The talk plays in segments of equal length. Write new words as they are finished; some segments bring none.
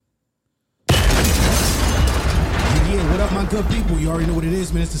my good people, you already know what it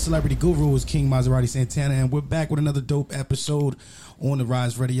is, man. It's the Celebrity Guru, it's King Maserati Santana, and we're back with another dope episode on the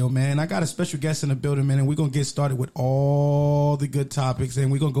Rise Radio, man. I got a special guest in the building, man, and we're going to get started with all the good topics,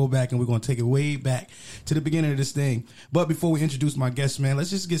 and we're going to go back and we're going to take it way back to the beginning of this thing. But before we introduce my guest, man,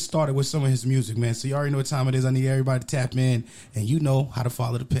 let's just get started with some of his music, man. So you already know what time it is. I need everybody to tap in, and you know how to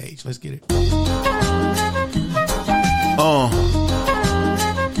follow the page. Let's get it.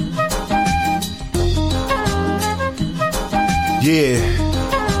 Yeah.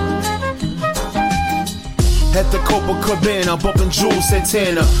 At the Copacabana, bumping Jules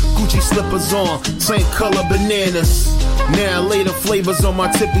Santana, Gucci slippers on, same color bananas. Now later flavors on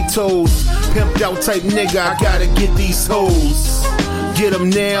my tippy toes. Pimped out type nigga, I gotta get these hoes. Get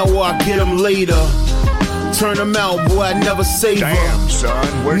them now or I get them later. Turn them out, boy, I never save them. Damn,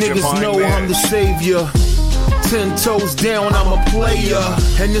 son, where'd you Niggas find know this? I'm the savior. 10 toes down, I'm a player.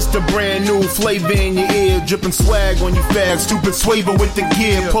 And it's the brand new flavor in your ear. Dripping swag on you fag, stupid swaver with the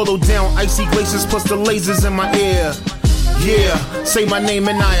gear. Polo down, icy glaciers plus the lasers in my ear. Yeah, say my name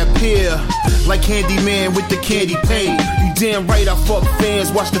and I appear. Like Candyman with the candy paint. You damn right I fuck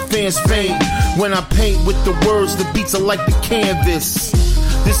fans, watch the fans faint. When I paint with the words, the beats are like the canvas.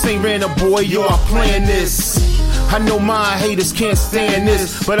 This ain't random, boy, yo, I plan this. I know my haters can't stand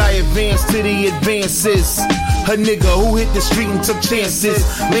this, but I advance to the advances. A nigga who hit the street and took chances,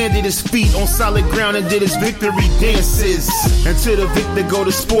 landed his feet on solid ground and did his victory dances. And to the victor go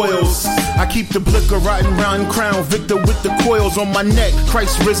the spoils. I keep the blicker riding round crown, victor with the coils on my neck.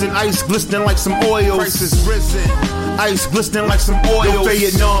 Christ risen, ice glistening like some oils. Christ is risen, ice glistening like some oils. Yo,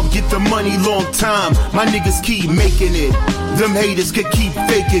 Vietnam, get the money long time. My niggas keep making it. Them haters could keep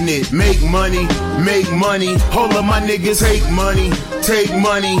faking it. Make money, make money. All of my niggas take money, take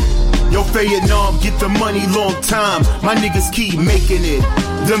money. Yo, Vietnam, get the money long time. My niggas keep making it.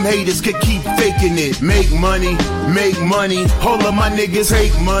 Them haters could keep faking it. Make money, make money. All of my niggas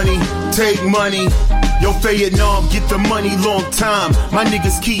take money, take money. Yo, Vietnam, get the money long time. My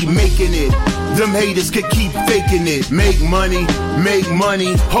niggas keep making it. Them haters could keep faking it. Make money, make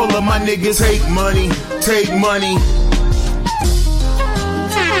money. All of my niggas take money, take money.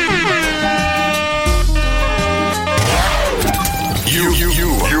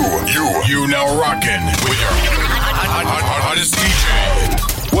 You now rockin' with your hottest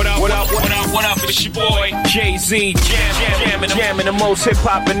DJ. What up, it's your boy, Jay-Z, jamming the most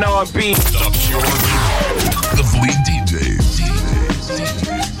hip-hop and R&B. The Bleed DJ.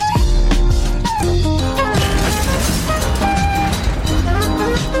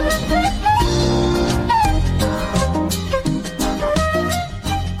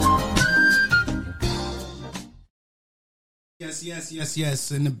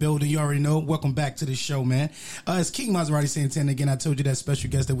 Yes, in the building. You already know. Welcome back to the show, man. It's King Maserati Santana again. I told you that special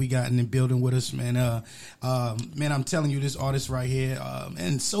guest that we got in the building with us, man. Man, I'm telling you, this artist right here,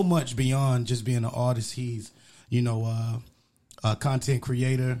 and so much beyond just being an artist. He's, a content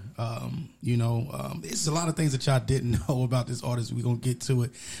creator. It's a lot of things that y'all didn't know about this artist. We're gonna get to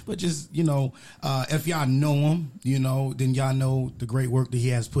it, but just if y'all know him, then y'all know the great work that he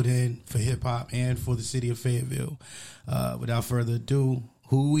has put in for hip hop and for the city of Fayetteville. Without further ado,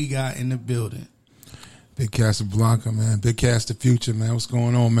 who we got in the building? Big Cas Blanca, man. Big Cas the future, man. What's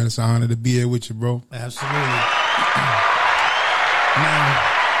going on, man? It's an honor to be here with you, bro. Absolutely. Man,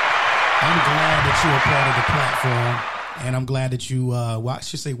 I'm glad that you're a part of the platform, and I'm glad that you, I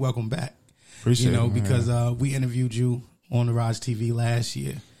should say welcome back. Appreciate it, because we interviewed you on the Rise TV last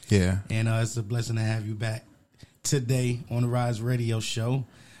year. Yeah. And it's a blessing to have you back today on the Rise Radio show.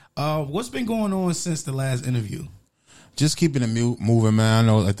 What's been going on since the last interview? Just keeping it moving, man. I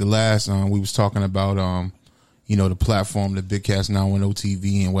know at the last, we was talking about, the platform, the Big Cas 910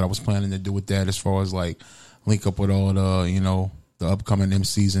 TV, and what I was planning to do with that as far as, like, link up with all the, the upcoming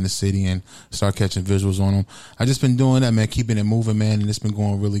MCs in the city and start catching visuals on them. I just been doing that, man, keeping it moving, man, and it's been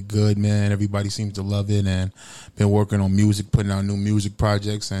going really good, man. Everybody seems to love it, and been working on music, putting out new music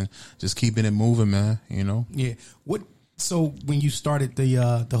projects, and just keeping it moving, man, Yeah. So when you started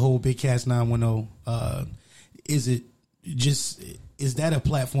the whole Big Cas 910, is that a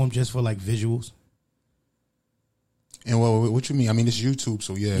platform just for like visuals? And what you mean? I mean, it's YouTube,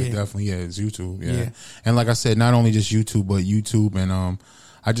 so yeah. Definitely, it's YouTube, yeah. And like I said, not only just YouTube, but YouTube, and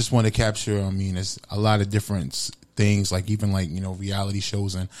I just want to capture. I mean, it's a lot of different things, like even like reality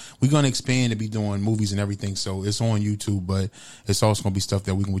shows, and we're gonna expand to be doing movies and everything. So it's on YouTube, but it's also gonna be stuff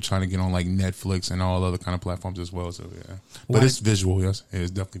that we're trying to get on like Netflix and all other kind of platforms as well. So yeah, but it's visual. Yes,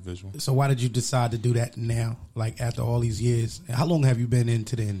 it's definitely visual. So why did you decide to do that now? Like after all these years, how long have you been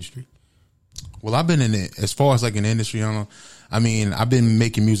into the industry? Well, I've been in it as far as like in the industry. I've been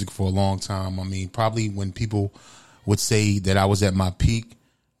making music for a long time. I mean, probably when people would say that I was at my peak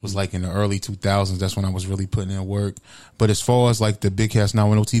was like in the early 2000s. That's when I was really putting in work. But as far as like the Big Cas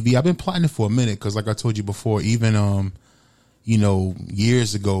 910 TV, I've been plotting it for a minute because, like I told you before, even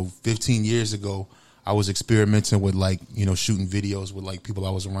years ago, 15 years ago, I was experimenting with like shooting videos with like people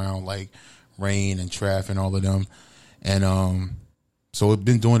I was around, like Rain and Traff and all of them, and so I've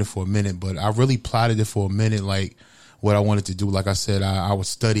been doing it for a minute. But I really plotted it for a minute, like what I wanted to do. Like I said, I would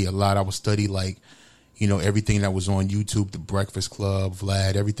study a lot. I would study like everything that was on YouTube, The Breakfast Club,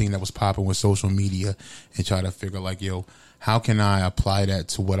 Vlad, everything that was popping with social media, and try to figure like, how can I apply that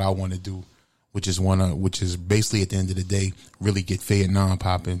to what I want to do, which is basically at the end of the day, really get Fayette 9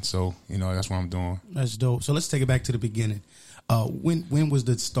 popping. So, that's what I'm doing. That's dope. So let's take it back to the beginning. When was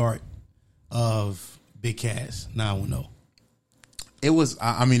the start of Big Cas 910? It was,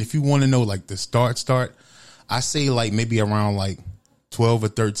 if you want to know like the start, I say like maybe around like 12 or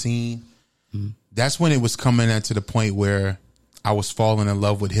 13. Mm-hmm. That's when it was coming to the point where I was falling in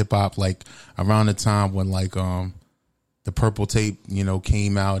love with hip hop, like around the time when like the Purple Tape,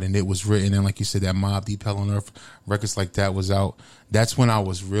 came out, and it was written, and like you said, that Mobb Deep Hell on Earth records like that was out. That's when I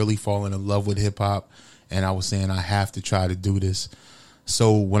was really falling in love with hip hop, and I was saying I have to try to do this.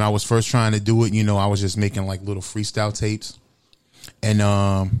 So when I was first trying to do it, I was just making like little freestyle tapes, and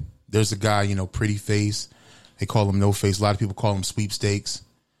there's a guy, Pretty Face, they call him No Face. A lot of people call him Sweepstakes.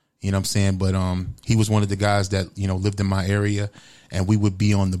 You know what I'm saying? But he was one of the guys that, lived in my area, and we would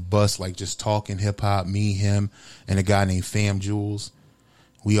be on the bus, like just talking hip hop, me, him, and a guy named Fam Jules.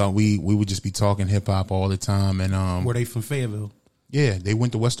 We would just be talking hip hop all the time. And were they from Fayetteville? Yeah, they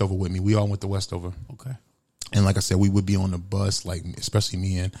went to Westover with me. We all went to Westover. Okay. And like I said, we would be on the bus, like especially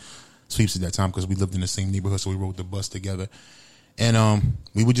me and Sweeps at that time, because we lived in the same neighborhood, so we rode the bus together. And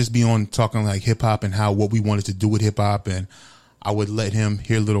we would just be on talking like hip hop and what we wanted to do with hip hop, and I would let him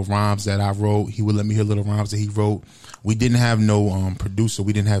hear little rhymes that I wrote. He would let me hear little rhymes that he wrote. We didn't have no producer.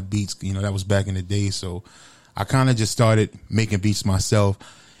 We didn't have beats. That was back in the day. So I kind of just started making beats myself,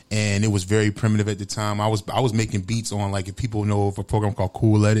 and it was very primitive at the time. I was making beats on, like, if people know of a program called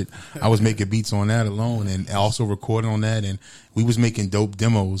Cool Edit, I was making beats on that alone, and also recording on that. And we was making dope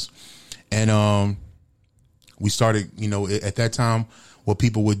demos. And we started, at that time, what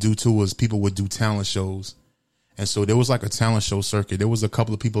people would do too was people would do talent shows. And so there was like a talent show circuit. There was a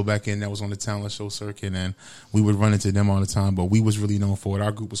couple of people back in that was on the talent show circuit, and we would run into them all the time. But we was really known for it.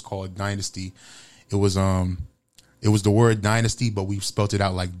 Our group was called Dynasty. It was the word Dynasty, but we spelt it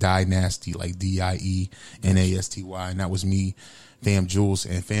out like Dynasty, like Dienasty, and that was me, Fam Jules.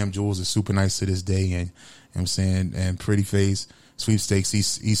 And Fam Jules is super nice to this day, and you know what I'm saying, and Pretty Face, Sweepstakes,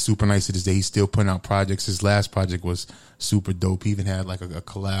 he's super nice to this day. He's still putting out projects. His last project was super dope. He even had like a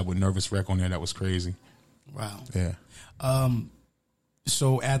collab with Nervous Wreck on there that was crazy. Wow. Yeah.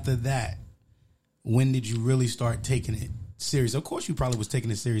 So after that, when did you really start taking it serious? Of course, you probably was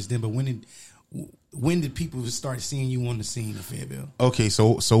taking it serious then, but when did people start seeing you on the scene in Fayetteville? Okay,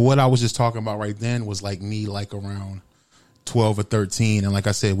 so what I was just talking about right then was like me, like around 12 or 13, and like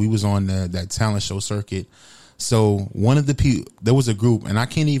I said, we was on that talent show circuit. So one of the people, there was a group, and I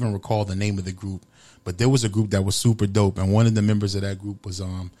can't even recall the name of the group, but there was a group that was super dope, and one of the members of that group was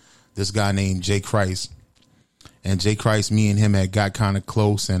this guy named Jay Christ. And Jay Christ, me and him had got kind of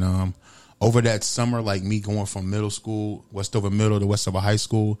close. And over that summer, like me going from middle school, Westover Middle to Westover High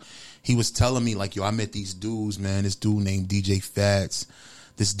School, he was telling me, like, yo, I met these dudes, man. This dude named DJ Fats,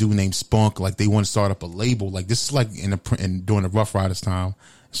 this dude named Spunk. Like, they want to start up a label. Like, this is like during the Rough Riders time.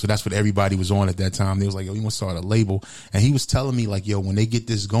 So that's what everybody was on at that time. They was like, yo, you want to start a label. And he was telling me, like, yo, when they get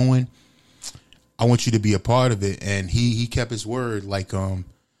this going, I want you to be a part of it. And he kept his word. Like,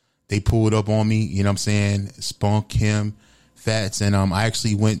 they pulled up on me, you know what I'm saying? Spunk, him, Fats. And I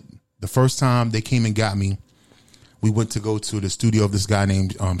actually went, the first time they came and got me, we went to go to the studio of this guy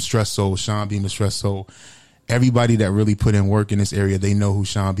named Stress Soul, Sean Beeman, Stress Soul. Everybody that really put in work in this area, they know who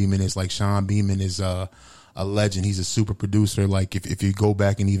Sean Beeman is. Like, Sean Beeman is a legend. He's a super producer. Like, if you go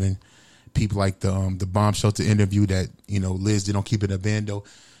back and even people like the Bomb Shelter interview that, Liz did on Keep It a Bando,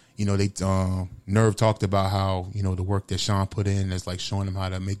 they Nerve talked about how, the work that Sean put in is like showing him how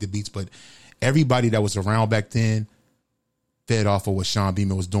to make the beats. But everybody that was around back then fed off of what Sean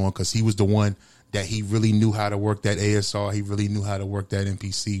Beeman was doing, because he was the one that he really knew how to work that ASR. He really knew how to work that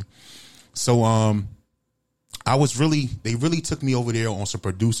MPC. So they really took me over there on some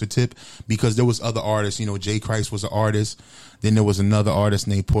producer tip, because there was other artists. Jay Christ was an artist. Then there was another artist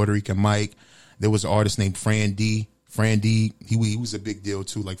named Puerto Rican Mike. There was an artist named Fran D. Fran D, he was a big deal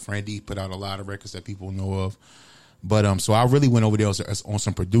too. Like, Fran D put out a lot of records that people know of. But so I really went over there on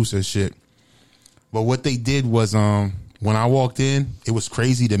some producer shit. But what they did was when I walked in, it was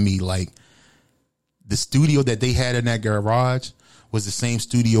crazy to me. Like, the studio that they had in that garage was the same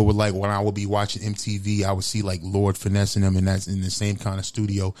studio where, like, when I would be watching MTV, I would see like Lord finessing them, and that's in the same kind of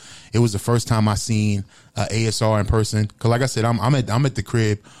studio. It was the first time I seen ASR in person. Cause like I said, I'm at the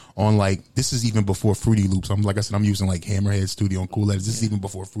crib on, like, this is even before Fruity Loops. I'm using like Hammerhead Studio and Cool Letters. This is even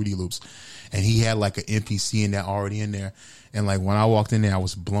before Fruity Loops, and he had like an MPC in there already in there. And like when I walked in there, I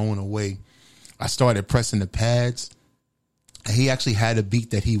was blown away. I started pressing the pads. He actually had a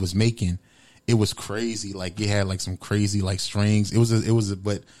beat that he was making. It was crazy. Like, it had like some crazy like strings.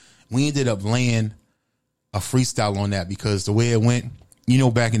 But we ended up laying a freestyle on that because the way it went, you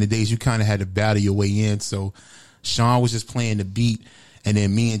know, back in the days, you kind of had to battle your way in. So Sean was just playing the beat, and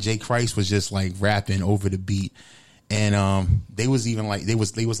then me and Jay Christ was just like rapping over the beat. And they was even like they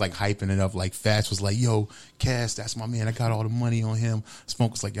was like hyping it up. Like Fats was like, "Yo, Cass, that's my man. I got all the money on him."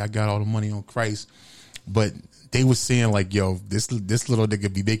 Spunk was like, "I got all the money on Christ." But they was saying like, "Yo, this little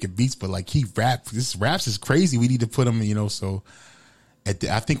nigga be making beats, but like he this raps is crazy. We need to put him, you know." So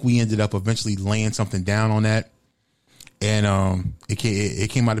I think we ended up eventually laying something down on that, and it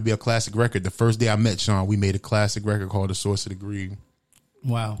came out to be a classic record. The first day I met Sean, we made a classic record called "The Source of the Greed."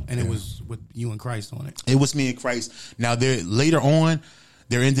 Wow. And it was with you and Christ on it. It was me and Christ. Now later on,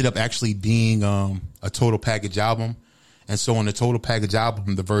 there ended up actually being a Total Package album. And so on the Total Package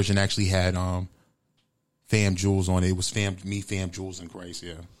album, the version actually had Fam Jules on it. It was Fam Jules, and Christ,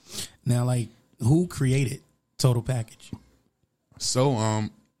 yeah. Now, like, who created Total Package? So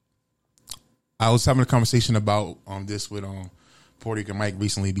I was having a conversation about this with Puerto Rican Mike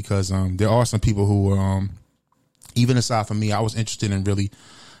recently, because there are some people who were even aside from me, I was interested in really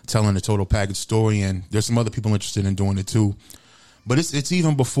telling the Total Package story, and there's some other people interested in doing it too. But it's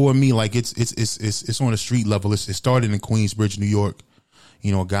even before me. Like it's on a street level. It started in Queensbridge, New York.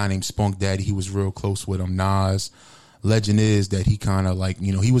 You know, a guy named Spunk Daddy. He was real close with Nas. Legend is that he kind of like,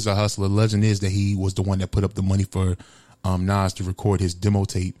 you know, he was a hustler. Legend is that he was the one that put up the money for Nas to record his demo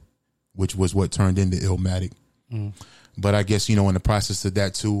tape, which was what turned into Illmatic. But I guess, you know, in the process of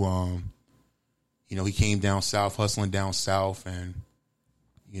that too, you know, he came down south, hustling down south, and,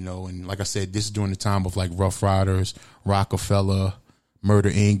 you know, and like I said, this is during the time of like Rough Riders, Rockefeller, Murder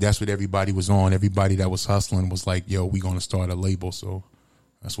Inc. That's what everybody was on. Everybody that was hustling was like, yo, we going to start a label. So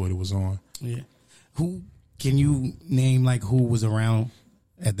that's what it was on. Yeah. Who can you name, like, who was around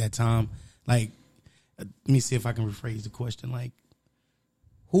at that time? Like, let me see if I can rephrase the question. Like,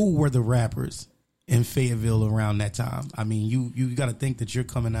 who were the rappers in Fayetteville around that time? I mean, you got to think that you're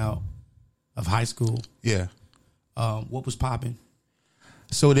coming out of high school. Yeah. What was popping?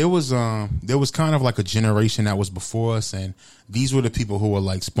 So there was kind of like a generation that was before us, and these were the people who were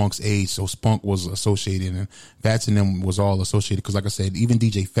like Spunk's age. So Spunk was associated, and Fats and them was all associated. Because like I said, even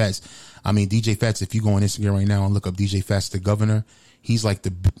DJ Fats, if you go on Instagram right now and look up DJ Fats the Governor, he's like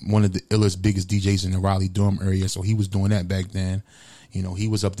one of the illest, biggest DJs in the Raleigh-Durham area. So he was doing that back then. You know, he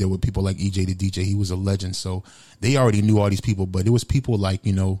was up there with people like EJ the DJ. He was a legend. So they already knew all these people, but it was people like,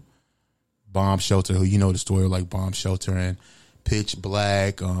 you know, Bomb Shelter, who, you know the story, like Bomb Shelter, and Pitch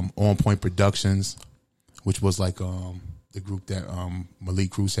Black, On Point Productions, which was like the group that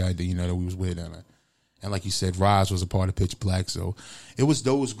Malik Cruz had, that, you know, that we was with, and like you said, Roz was a part of Pitch Black. So it was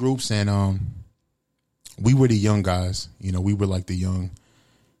those groups, and we were the young guys. You know, we were like the young,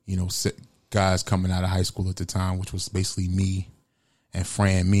 you know, guys coming out of high school at the time, which was basically me and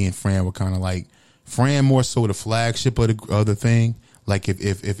Fran. Me and Fran were kind of like, Fran more so the flagship of the thing. Like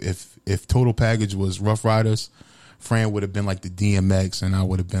if Total Package was Rough Riders, Fran would have been like the DMX, and I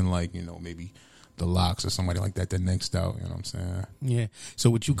would have been like, you know, maybe the Locks or somebody like that next out. You know what I'm saying? Yeah. So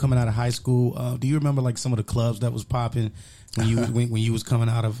with you coming out of high school, do you remember like some of the clubs that was popping when you when you was coming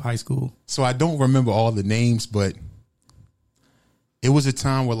out of high school? So I don't remember all the names, but it was a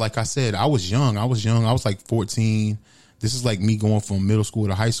time where, like I said, I was young. I was like 14. This is like me going from middle school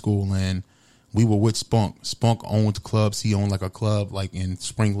to high school, and we were with Spunk. Spunk owned clubs. He owned like a club like in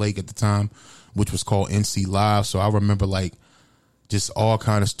Spring Lake at the time, which was called NC Live. So I remember like just all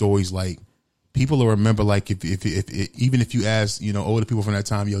kind of stories. Like people will remember, like if even if you ask, you know, older people from that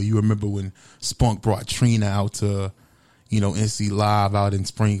time, yo, you remember when Spunk brought Trina out to, you know, NC Live out in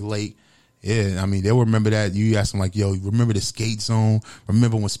Spring Lake. Yeah, I mean, they'll remember that. You ask them like, yo, remember the skate zone?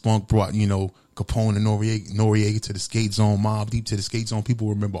 Remember when Spunk brought, you know, Capone and Noriega to the skate zone, Mobb Deep to the skate zone? People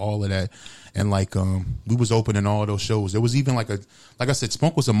remember all of that. And like, we was opening all those shows. There was even like I said,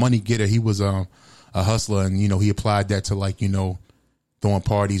 Spunk was a money getter. He was a hustler, and, you know, he applied that to, like, you know, throwing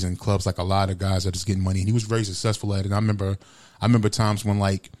parties and clubs like a lot of guys are just getting money. And he was very successful at it. I remember times when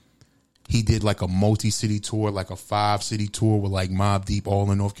like he did like a multi-city tour, like a 5-city tour with like Mobb Deep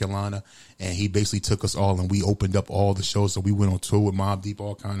all in North Carolina. And he basically took us all and we opened up all the shows. So we went on tour with Mobb Deep,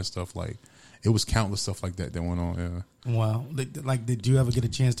 all kind of stuff. Like, it was countless stuff like that went on. Yeah. Wow. Like, did you ever get a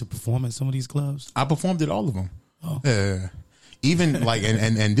chance to perform at some of these clubs? I performed at all of them. Oh. Yeah. Even like,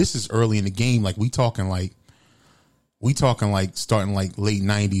 and this is early in the game. Like we talking like starting like late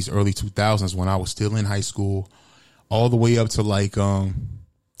 90s, early 2000s when I was still in high school, all the way up to like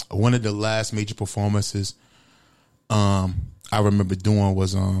one of the last major performances I remember doing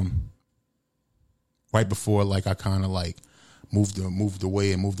was right before like I kind of like moved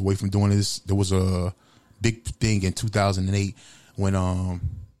away from doing this. There was a big thing in 2008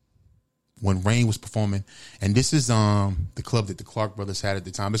 when Rain was performing, and this is the club that the Clark brothers had at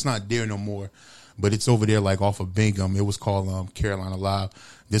the time. It's not there no more, but it's over there like off of Bingham. It was called Carolina Live.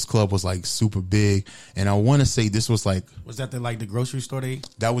 This club was like super big, and I want to say this was like, was that the grocery store day?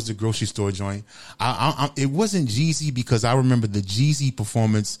 That was the grocery store joint. It wasn't Jeezy, because I remember the Jeezy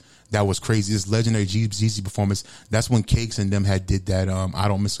performance. That was crazy. This legendary Jeezy performance. That's when Cakes and them had did that. I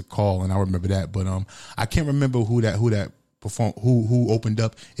Don't Miss a Call, and I remember that. But I can't remember who that performed, who opened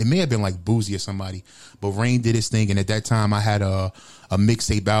up. It may have been like Boozy or somebody. But Rain did his thing, and at that time I had a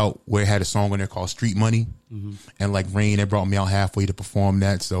mixtape out where it had a song on there called Street Money, and like Rain had brought me out halfway to perform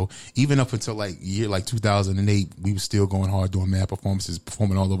that. So even up until like year like 2008, we were still going hard doing mad performances,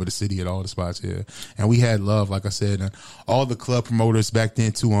 performing all over the city at all the spots here, and we had love, like I said, and all the club promoters back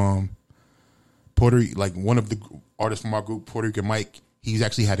then too. Like one of the artists from our group, Puerto Rican Mike, he's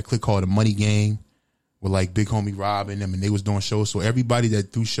actually had a clique called the Money Gang with like Big Homie Rob and them, and they was doing shows. So everybody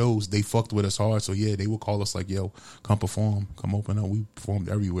that threw shows, they fucked with us hard. So yeah, they would call us like, yo, come perform, come open up. We performed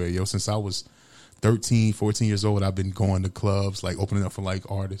everywhere, yo. Since I was 13, 14 years old, I've been going to clubs, like opening up for like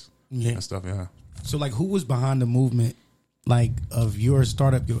artists and stuff. Yeah. So like, who was behind the movement, like of your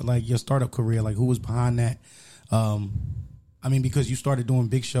startup, your startup career? Like, who was behind that? I mean, because you started doing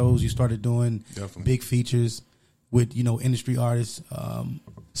big shows, you started doing big features with, industry artists.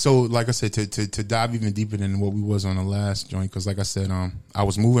 So, like I said, to dive even deeper than what we was on the last joint, because like I said, I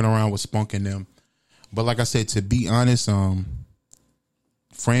was moving around with Spunk and them. But like I said, to be honest,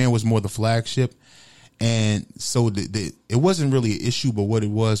 Fran was more the flagship. And so it wasn't really an issue, but what it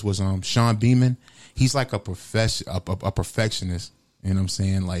was Sean Beeman. He's like a perfectionist. You know what I'm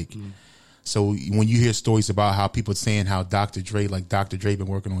saying? Like, so when you hear stories about how people saying how Dr. Dre been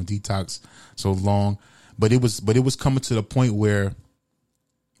working on Detox so long, but it was coming to the point where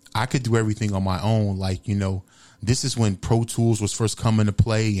I could do everything on my own. Like, this is when Pro Tools was first coming to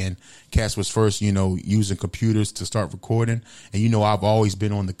play and Cass was first, using computers to start recording. And, I've always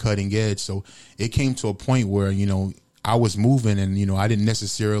been on the cutting edge. So it came to a point where, I was moving and, I didn't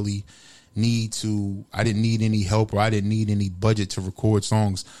necessarily I didn't need any help, or I didn't need any budget to record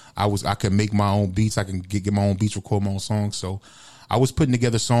songs. I could make my own beats. I can get my own beats, record my own songs. So I was putting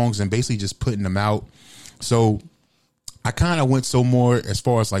together songs and basically just putting them out. So I kind of went so more as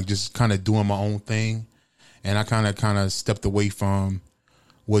far as like just kind of doing my own thing. And I kind of stepped away from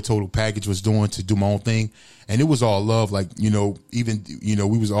what Total Package was doing to do my own thing. And it was all love. Like, even,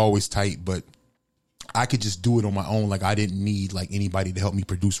 we was always tight, but I could just do it on my own. Like, I didn't need like anybody to help me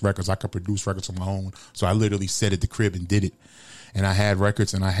produce records. I could produce records on my own. So I literally sat at the crib and did it. And I had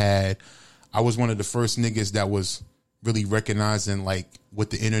records, and I was one of the first niggas that was really recognizing like what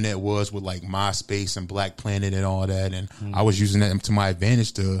the internet was with like MySpace and Black Planet and all that. And I was using that to my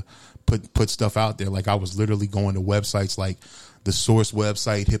advantage to put stuff out there. Like, I was literally going to websites like the Source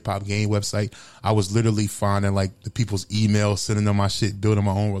website, Hip Hop Game website. I was literally finding like the people's emails, sending them my shit, building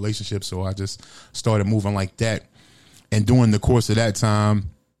my own relationship. So I just started moving like that. And during the course of that time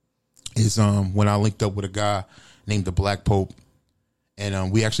is when I linked up with a guy named the Black Pope.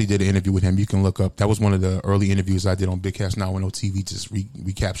 And we actually did an interview with him. You can look up. That was one of the early interviews I did on Big Cas 910 TV. Just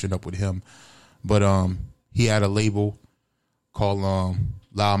recaptured up with him. But he had a label called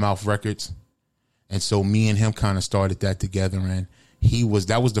Loudmouth Records. And so me and him kind of started that together. And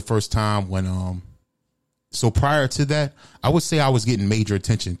that was the first time when, so prior to that, I would say I was getting major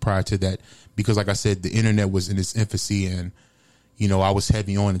attention prior to that, because like I said, the internet was in its infancy and, I was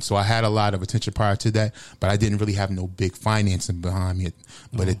heavy on it. So I had a lot of attention prior to that, but I didn't really have no big financing behind me.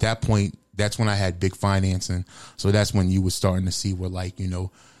 But at that point, that's when I had big financing. So that's when you were starting to see where like,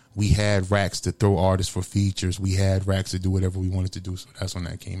 we had racks to throw artists for features. We had racks to do whatever we wanted to do. So that's when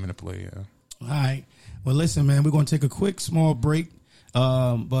that came into play. Yeah. All right. Well, listen, man, we're going to take a quick, small break.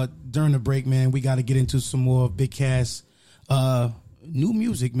 But during the break, man, we got to get into some more Big Cas new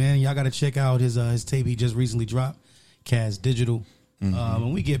music, man. Y'all got to check out his tape he just recently dropped, Cas Digital.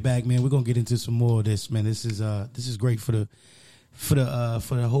 When we get back, man, we're going to get into some more of this, man. This is great for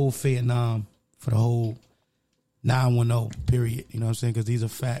the whole Vietnam, for the whole 910 period. You know what I'm saying? Because these are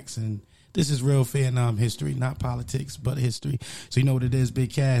facts, and This is real Vietnam history, not politics, but history. So you know what it is,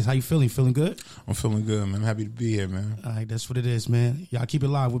 Big Cas. How you feeling? Feeling good? I'm feeling good, man. I'm happy to be here, man. All right, that's what it is, man. Y'all keep it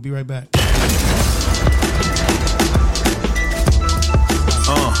live. We'll be right back.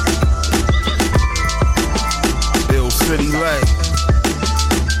 Bill City, right?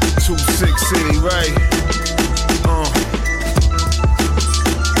 26 City, right?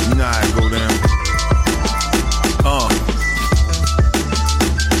 You know how it go down.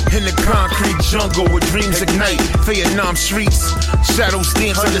 In the concrete jungle where dreams ignite, Vietnam streets, shadows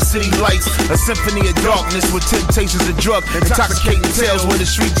dance under city lights, a symphony of darkness with temptations of drug, intoxicating tales where the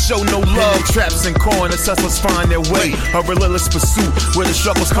streets show no love. Traps and corners, hustlers find their way, a relentless pursuit where the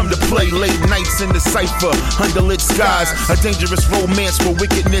struggles come to play. Late nights in the cipher, underlit skies, a dangerous romance where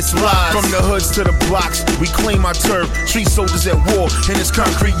wickedness lies. From the hoods to the blocks, we claim our turf. Street soldiers at war in this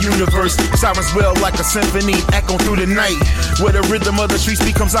concrete universe. Sirens wail like a symphony, echo through the night, where the rhythm of the streets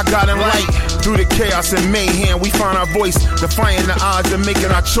becomes our God and light. Through the chaos and mayhem, we find our voice, defying the odds and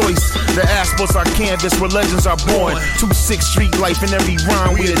making our choice. The asphalt's our canvas where legends are born. 2-6 street life in every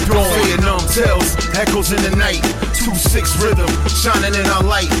rhyme we adorn. Vietnam tales, echoes in the night. 2-6 rhythm, shining in our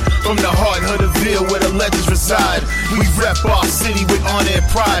light. From the heart of the Ville where the legends reside, we rep our city with honor and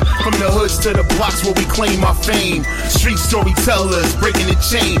pride. From the hoods to the blocks where we claim our fame. Street storytellers, breaking the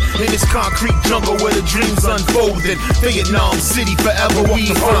chain. In this concrete jungle where the dreams unfolded. Vietnam City forever we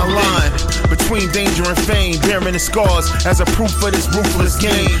hold line between danger and fame, bearing the scars as a proof of this ruthless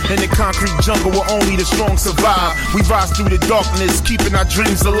game. In the concrete jungle where only the strong survive, we rise through the darkness, keeping our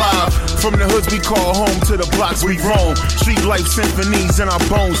dreams alive. From the hoods we call home to the blocks we roam. Street life symphonies in our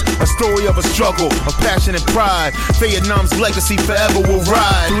bones, a story of a struggle, of passion and pride. Vietnam's legacy forever will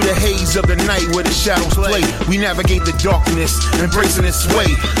ride. Through the haze of the night where the shadows play, we navigate the darkness, embracing its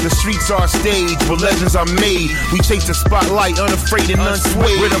sway. The streets are a stage where legends are made. We chase the spotlight, unafraid and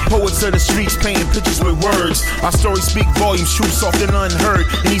unswayed. We're the poets of the streets, painting pictures with words. Our stories speak volumes, true, soft and unheard.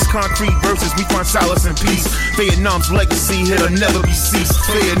 In these concrete verses we find solace and peace. Vietnam's legacy here will never be ceased.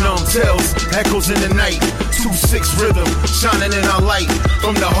 Vietnam tales, echoes in the night. 2-6 rhythm, shining in our light.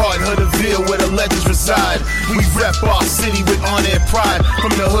 From the heart of the Ville where the legends reside, we rep our city with honor and pride.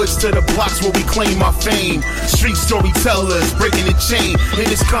 From the hoods to the blocks where we claim our fame. Street storytellers, breaking the chain. In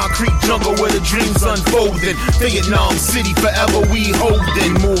this concrete jungle where the dreams unfolding. Vietnam City forever we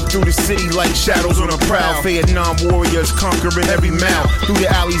holding. Move through the city like shadows on a prowl. Vietnam warriors conquering every mile. Through the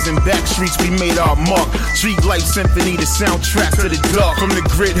alleys and back streets we made our mark. Street life symphony, the soundtrack to the dark. From the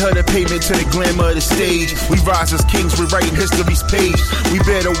grit of the pavement to the glamour of the stage, we rise as kings, we're writing history's page. We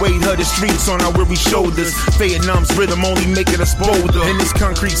bear the weight of the streets on our weary shoulders. Vietnam's rhythm only making us bolder. In this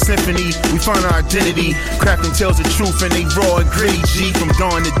concrete symphony, we find our identity, crafting tales of truth and they raw and gritty. G from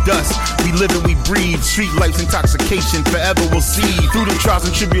dawn to dusk, we live and we breathe. Street life's intoxication forever we'll see. Through the trials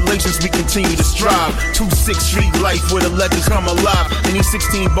and tribulations we continue to strive. 2-6 street life where the legends come alive. In these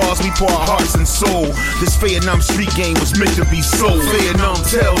 16 bars we pour our hearts and soul. This Vietnam street game was meant to be sold. Vietnam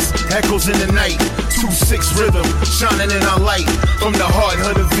tales, echoes in the night. 2-6 rhythm, shining in our light. From the heart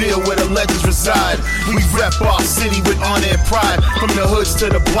of the Ville where the legends reside, we rep our city with honor and pride. From the hoods to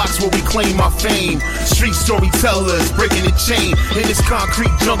the blocks where we claim our fame. Street storytellers, breaking the chain. In this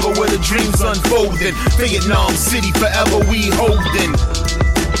concrete jungle where the dreams unfolding. Vietnam City forever we holding.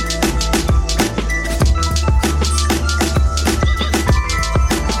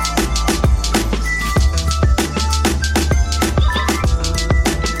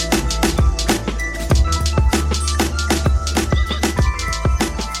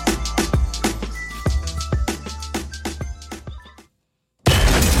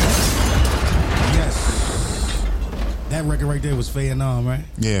 That record right there was Vietnam, right?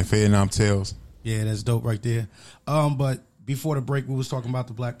 Yeah, Vietnam tales. Yeah, that's dope right there. But before the break, we was talking about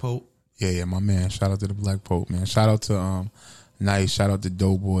the Black Pope. Yeah, my man. Shout out to the Black Pope, man. Shout out to Nice. Shout out to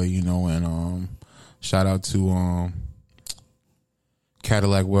Doughboy, you know, and shout out to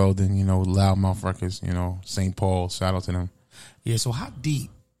Cadillac Weldon, you know, Loudmouth Records, you know, St. Paul. Shout out to them. Yeah. So how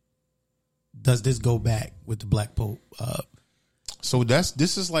deep does this go back with the Black Pope? So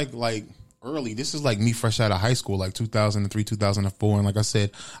this is like early. This is like me fresh out of high school, like 2003, 2004. And like I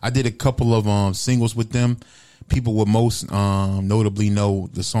said, I did a couple of singles with them. People would most notably know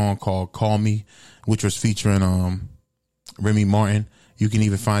the song called Call Me, which was featuring Remy Martin. You can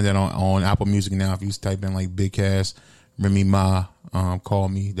even find that on Apple Music now if you type in like Big Cas, Remy Ma, Call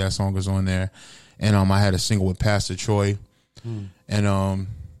Me. That song is on there. And I had a single with Pastor Troy. And I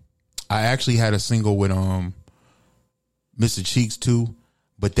actually had a single with Mr. Cheeks too.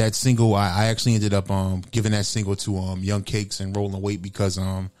 But that single, I actually ended up giving that single to Young Cakes and Rolling Weight because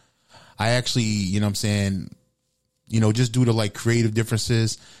I actually, you know what I'm saying, just due to like creative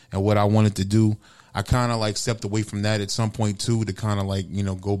differences and what I wanted to do, I kind of like stepped away from that at some point too, to kind of like,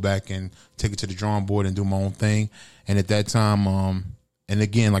 go back and take it to the drawing board and do my own thing. And at that time, and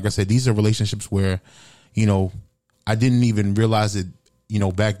again, like I said, these are relationships where, I didn't even realize it,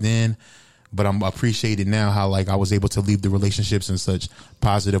 back then, but I'm appreciated now how like I was able to leave the relationships in such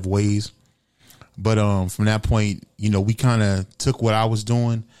positive ways. But from that point, we kind of took what I was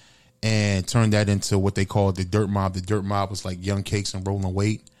doing and turned that into what they called the Dirt Mob. The Dirt Mob was like Young Cakes and Rolling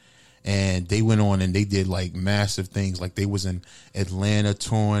Weight. And they went on and they did like massive things. Like they was in Atlanta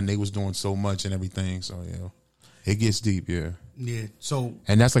touring. They was doing so much and everything. So, it gets deep. Yeah. Yeah. So,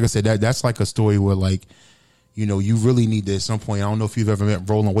 and that's like I said, that's like a story where like, you really need to at some point. I don't know if you've ever met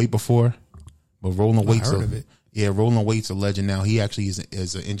Rolling Weight before, but Rolling Weight's Rolling Weight's a legend now. He actually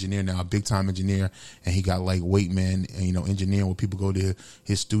is an engineer now, a big time engineer, and he got like Weight Man and engineering where people go to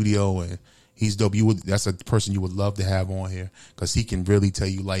his studio, and he's dope. That's a person you would love to have on here because he can really tell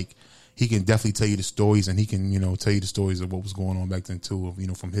you like. He can definitely tell you the stories, and he can, tell you the stories of what was going on back then too,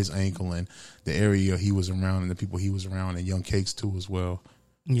 of, from his ankle and the area he was around and the people he was around, and Young Cakes too as well.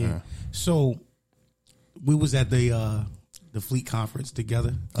 Yeah. So we was at the Fleet conference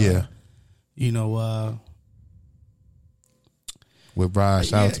together. Yeah. With Rod,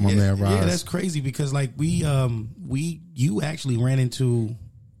 shout out to my man Rod. Yeah, that's crazy because like you actually ran into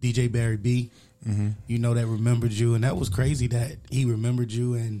DJ Barry B. Mm-hmm. That remembered you, and that was crazy that he remembered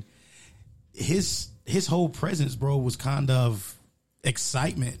you, and his whole presence, bro, was kind of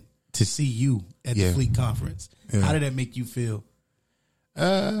excitement to see you at the Fleet conference. Yeah. How did that make you feel?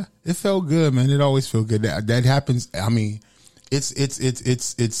 It felt good, man. It always felt good. That happens. I mean,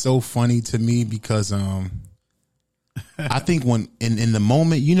 it's so funny to me because I think when in the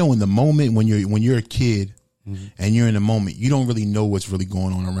moment, in the moment when you're a kid and you're in the moment, you don't really know what's really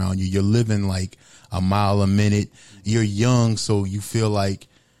going on around you. You're living like a mile a minute. You're young, so you feel like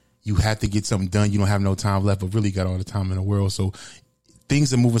you have to get something done. You don't have no time left, but really got all the time in the world. So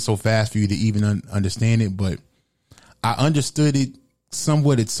things are moving so fast for you to even understand it. But I understood it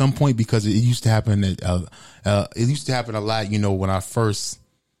somewhat at some point because it used to happen. It used to happen a lot, when I first,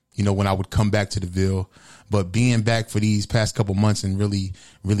 when I would come back to the Ville. But being back for these past couple months and really,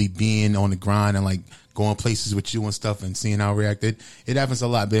 really being on the grind and like going places with you and stuff and seeing how I reacted, it happens a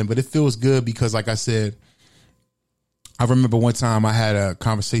lot, man. But it feels good because, like I said, I remember one time I had a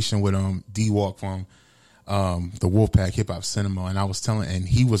conversation with D-Walk from the Wolfpack Hip Hop Cinema, and I was telling, and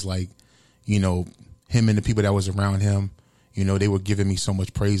he was like, him and the people that was around him, they were giving me so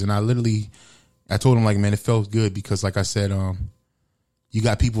much praise, and I told him like, man, it felt good because, like I said, you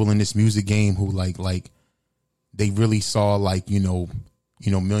got people in this music game who like they really saw like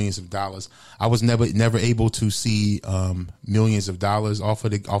millions of dollars. I was never able to see millions of dollars off of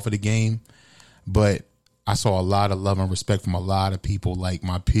the game, but I saw a lot of love and respect from a lot of people, like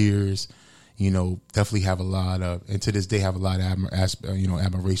my peers, definitely have a lot of, and to this day have a lot of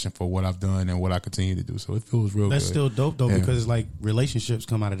admiration for what I've done and what I continue to do. So it feels real good. That's still dope though, because it's like relationships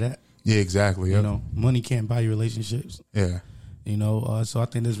come out of that. Yeah, exactly. Yep. Money can't buy you relationships. Yeah. So I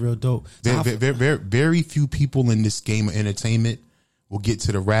think that's real dope. Very few people in this game of entertainment will get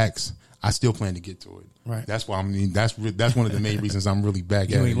to the racks. I still plan to get to it. Right. That's why that's one of the main reasons I'm really back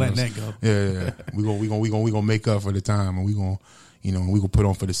at it. You ain't letting that go. Yeah. We gonna make up for the time, and we gonna put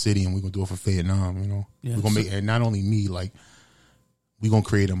on for the city, and we gonna do it for Vietnam. Yeah, we gonna make, and not only me, like we gonna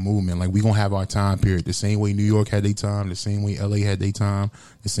create a movement. Like we gonna have our time period, the same way New York had their time, the same way LA had their time,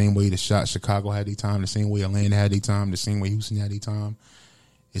 the same way Chicago had their time, the same way Atlanta had their time, the same way Houston had their time.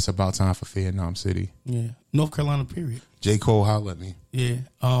 It's about time for Vietnam City. Yeah. North Carolina, period. J. Cole, holla at me. Yeah.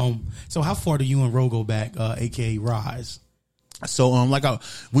 So how far do you and Ro go back, a.k.a. Rise? So,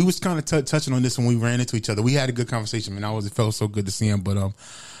 we was kind of touching on this when we ran into each other. We had a good conversation, man. It felt so good to see him. But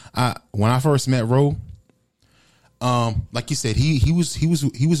when I first met Ro, like you said, he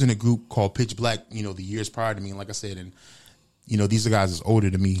was in a group called Pitch Black, the years prior to me. And like I said, and these are guys is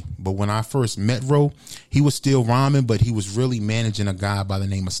older than me. But when I first met Ro, he was still rhyming, but he was really managing a guy by the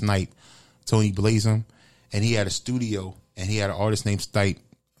name of Tony Blazem. And he had a studio, and he had an artist named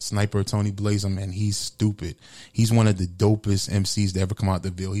Sniper Tony Blazem, and he's stupid. He's one of the dopest MCs to ever come out the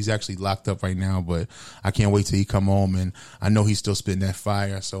Ville. He's actually locked up right now, but I can't wait till he come home, and I know he's still spitting that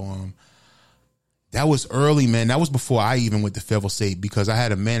fire. So that was early, man. That was before I even went to Federal State, because I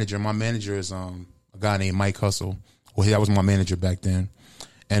had a manager. My manager is a guy named Mike Hustle. Well, that was my manager back then,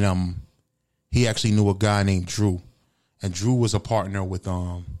 and he actually knew a guy named Drew, and Drew was a partner with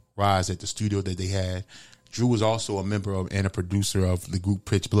Rise at the studio that they had. Drew was also a member of and a producer of the group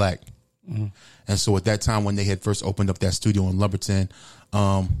Pitch Black. Mm-hmm. And so at that time when they had first opened up that studio in Lumberton,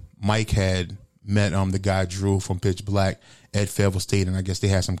 Mike had met the guy Drew from Pitch Black at Fayetteville State, and I guess they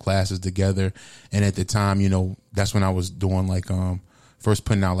had some classes together. And at the time, that's when I was doing like first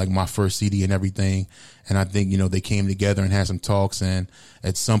putting out like my first CD and everything. And I think they came together and had some talks. And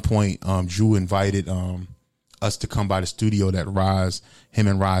at some point, Drew invited us to come by the studio that him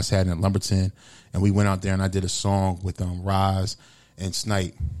and Roz had in Lumberton, and we went out there and I did a song with Roz and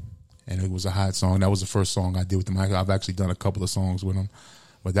Snipe, and it was a hot song. That was the first song I did with them. I've actually done a couple of songs with them,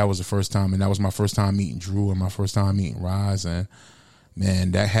 but that was the first time, and that was my first time meeting Drew and my first time meeting Roz. And man,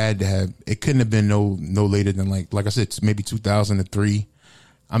 that had to have, it couldn't have been no later than like I said, maybe 2003.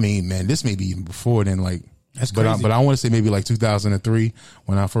 I mean, man, this may be even before then. Like, that's crazy. But I want to say maybe like 2003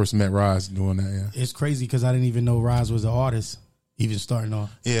 when I first met Roz doing that. Yeah, it's crazy because I didn't even know Roz was an artist, even starting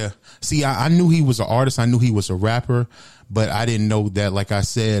off. Yeah, see, I knew he was an artist. I knew he was a rapper, but I didn't know that. Like I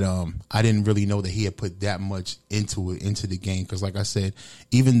said, I didn't really know that he had put that much into the game. Because, like I said,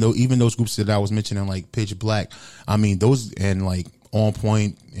 even those groups that I was mentioning, like Pitch Black, I mean, those, and like On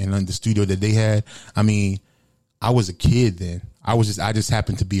Point and the studio that they had. I mean, I was a kid then. I just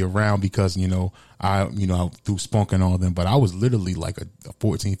happened to be around because, I through Spunk and all them, but I was literally like a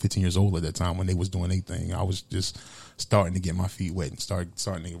 14, 15 years old at that time when they was doing their thing. I was just starting to get my feet wet and starting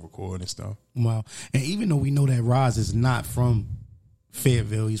to record and stuff. Wow. And even though we know that Roz is not from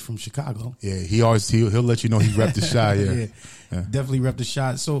Fayetteville, he's from Chicago. Yeah, he'll let you know he repped the shot. Yeah. Yeah. Definitely repped the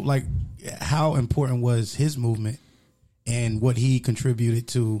shot. So like, how important was his movement and what he contributed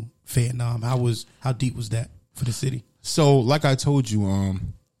to Vietnam? How deep was that for the city? So, like I told you,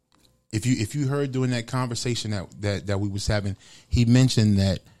 if you heard during that conversation that we was having, he mentioned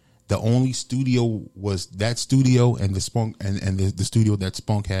that the only studio was that studio and the Spunk and the studio that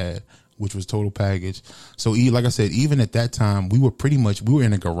Spunk had, which was Total Package. So, like I said, even at that time, we were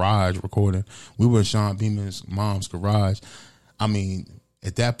in a garage recording. We were in Sean Beeman's mom's garage. I mean,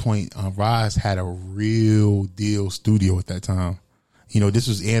 at that point, Roz had a real deal studio at that time. This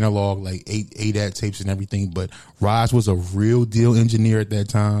was analog, like 8-at tapes and everything, but Roz was a real deal engineer at that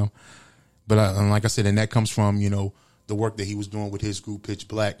time. But like I said, and that comes from, the work that he was doing with his group, Pitch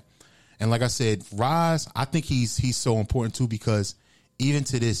Black. And like I said, Roz, I think he's so important too, because even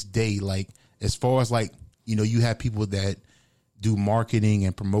to this day, like, as far as like, you have people that do marketing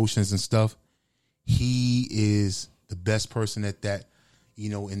and promotions and stuff, he is the best person at that,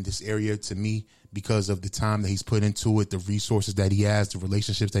 in this area to me, because of the time that he's put into it, the resources that he has, the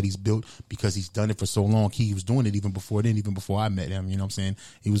relationships that he's built, because he's done it for so long. He was doing it even before I met him. You know what I'm saying?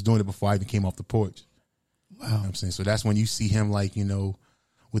 He was doing it before I even came off the porch. Wow. You know what I'm saying? So that's when you see him, like,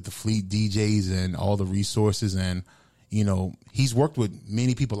 with the Fleet DJs and all the resources, and, he's worked with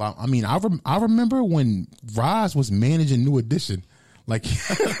many people. I mean, I remember when Roz was managing New Edition. Like, you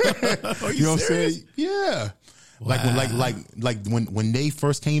know what I'm saying? Yeah. Wow. Like when they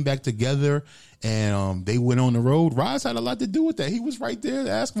first came back together and they went on the road, Roz had a lot to do with that. He was right there to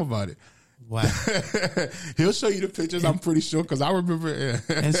ask him about it. Wow. He'll show you the pictures, I'm pretty sure, because I remember it.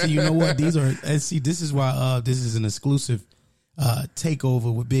 And so, you know what? This is why this is an exclusive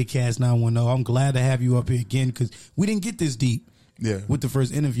takeover with Big Cas 910. I'm glad to have you up here again, because we didn't get this deep with the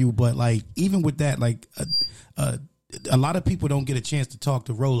first interview. But like, even with that, like a lot of people don't get a chance to talk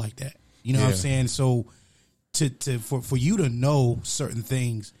to Ro like that. You know what I'm saying? So for you to know certain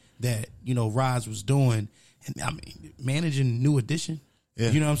things that, Roz was doing, and I mean, managing New Edition. Yeah.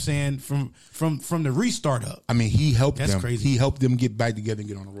 You know what I'm saying? From the restart up. I mean, he helped them. That's crazy. He helped them get back together and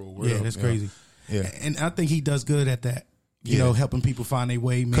get on the road. Yeah, that's crazy. Yeah. And I think he does good at that. You know, helping people find their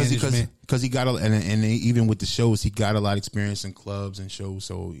way, management. Because he got and even with the shows, he got a lot of experience in clubs and shows.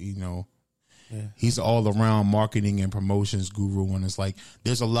 So, he's all around marketing and promotions guru. And it's like,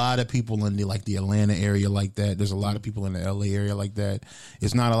 there's a lot of people in the Atlanta area like that. There's a lot of people in the LA area like that.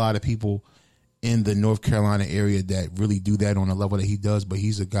 It's not a lot of people in the North Carolina area that really do that on the level that he does. But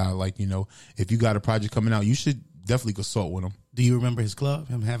he's a guy, like, if you got a project coming out, you should definitely consult with him. Do you remember his club,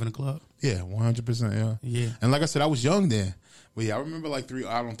 him having a club? Yeah, 100%. Yeah. Yeah. And like I said, I was young then. But yeah, I remember like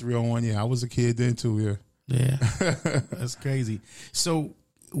out on 301. Yeah, I was a kid then too. Yeah. Yeah. That's crazy. So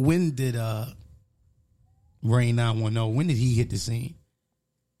when did Rain 910, when did he hit the scene?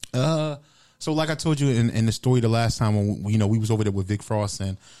 So like I told you in the story the last time when we was over there with Vic Frost,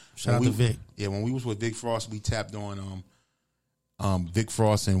 and shout out to Vic. Yeah, when we was with Vic Frost, we tapped on Vic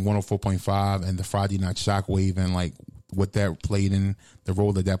Frost and 104.5 and the Friday Night Shockwave, and like what that played in, the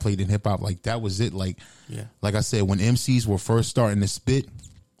role that played in hip hop. Like, that was it. Like, like I said, when MCs were first starting to spit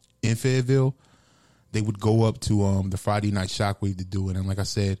in Fayetteville, they would go up to the Friday Night Shockwave to do it. And like I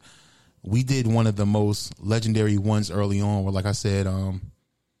said, we did one of the most legendary ones early on, where, like I said,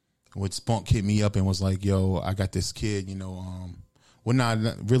 when Spunk hit me up and was like, "Yo, I got this kid, well, not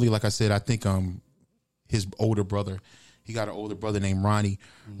really. Like I said, I think his older brother, he got an older brother named Ronnie.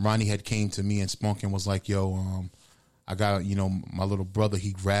 Ronnie had came to me and Spunk and was like, yo, I got, my little brother,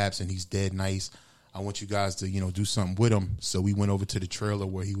 he raps and he's dead nice. I want you guys to, do something with him. So we went over to the trailer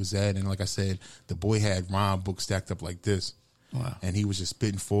where he was at. And like I said, the boy had rhyme books stacked up like this. Wow. And he was just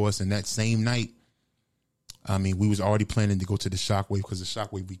spitting for us. And that same night, I mean, we was already planning to go to the Shockwave because the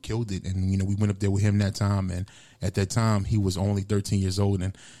Shockwave, we killed it. And, we went up there with him that time. And at that time, he was only 13 years old.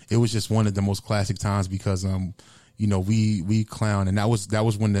 And it was just one of the most classic times because, we clown. And that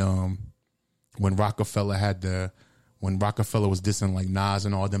was when Rockefeller when Rockefeller was dissing like Nas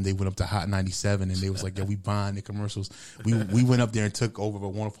and all them, they went up to Hot 97 and they was like, yo, we buying the commercials. We went up there and took over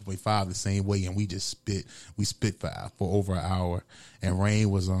 104.5 the same way and we just spit. We spit for over an hour. And Rain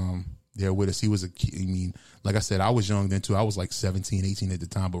was there with us. He was like I said, I was young then too. I was like 17, 18 at the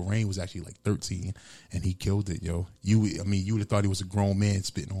time, but Rain was actually like 13 and he killed it, yo. You would have thought he was a grown man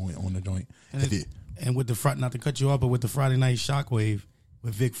spitting on the joint. And with the not to cut you off, but with the Friday Night Shockwave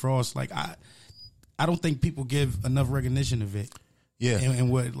with Vic Frost, like I don't think people give enough recognition to Vic. Yeah.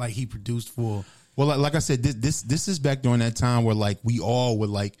 And what like he produced for. Well, like I said, this is back during that time where like we all would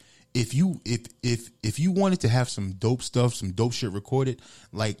like if you wanted to have some dope stuff, some dope shit recorded,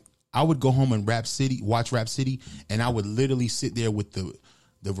 like I would go home and watch Rap City, and I would literally sit there with the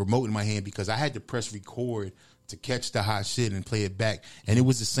remote in my hand because I had to press record to catch the hot shit and play it back. And it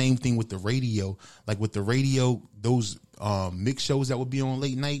was the same thing with the radio. Like with the radio, those mix shows that would be on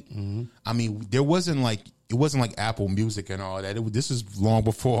late night. Mm-hmm. I mean, it wasn't like Apple Music and all that. This is long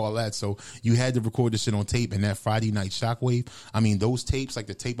before all that. So you had to record this shit on tape. And that Friday Night Shockwave, I mean, those tapes, like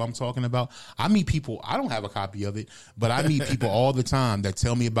the tape I'm talking about, I meet people, I don't have a copy of it, but I meet people all the time that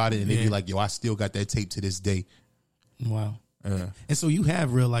tell me about it and they be like, yo, I still got that tape to this day. Wow. And so you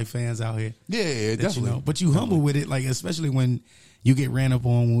have real life fans out here. Yeah, definitely. But you humble with it, like especially when you get ran up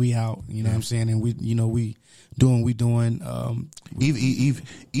on when we out. You know what I'm saying? And we doing what we doing.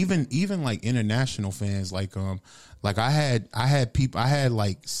 Even like international fans, like I had people, I had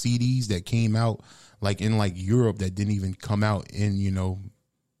like CDs that came out like in like Europe that didn't even come out in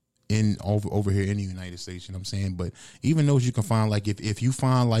over here in the United States, you know what I'm saying? But even those you can find, like if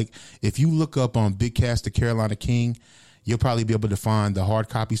you look up on Big Cas, the Carolina King, you'll probably be able to find the hard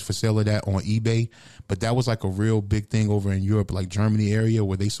copies for sale of that on eBay. But that was like a real big thing over in Europe, like Germany area,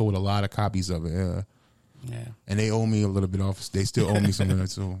 where they sold a lot of copies of it. Yeah. And they owe me a little bit off. They still owe me something of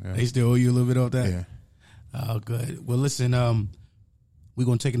that too. Yeah. They still owe you a little bit off that? Yeah. Oh, good. Well, listen, we're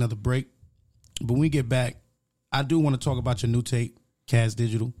going to take another break. But when we get back, I do want to talk about your new tape, Cas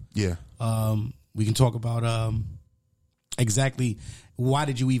Digital. Yeah. We can talk about exactly why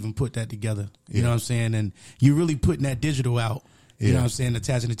did you even put that together? You know what I'm saying? And you're really putting that digital out. You know what I'm saying?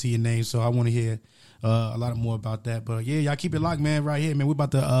 Attaching it to your name. So I want to hear a lot more about that. But yeah, y'all keep it locked, man, right here, man. We're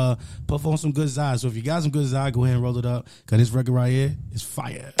about to puff on some good Zai. So if you got some good Zai, go ahead and roll it up. Because this record right here is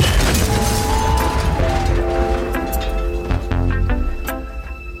fire.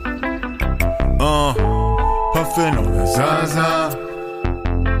 Puffin' on the Zaza.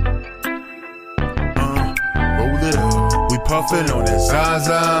 Roll it up. We puffin' on that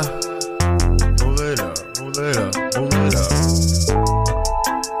Zaza. Roll it up, roll it up, roll it up.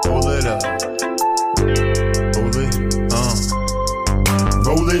 Roll it up.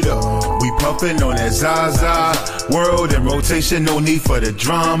 Roll it up. We puffin' on that Zaza. World in rotation, no need for the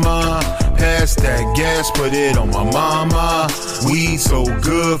drama. Pass that gas, put it on my mama. Weed so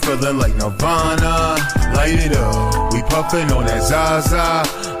good, feeling like Nirvana. Light it up, we puffin' on that Zaza.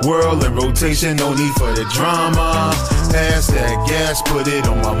 World in rotation, no need for the drama. Pass that gas, put it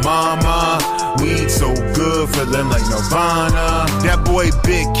on my mama. Weed so good, feeling like Nirvana. That boy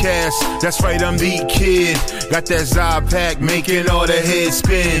Big Cas, that's right, I'm the kid. Got that Zai pack, making all the head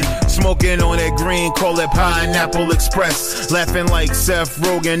spin. Smoking on that green, call it Pineapple Express. Laughing like Seth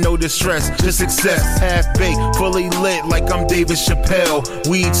Rogen, no distress, just accept. Half-baked, fully lit like I'm David Chappelle.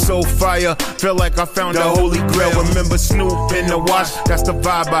 Weed so fire, feel like I found the Holy Grail. Remember Snoop in the watch, that's the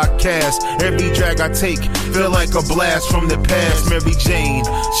vibe I cast. Every drag I take, feel like a blast from the past. Mary Jane,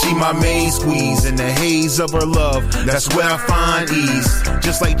 she my main squeeze. In the haze of her love, that's where I find ease.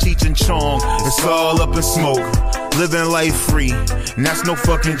 Just like Cheech and Chong, it's all up in smoke. Living life free, and that's no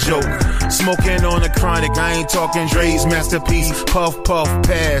fucking joke. Smoking on the chronic, I ain't talking Dre's masterpiece. Puff, puff,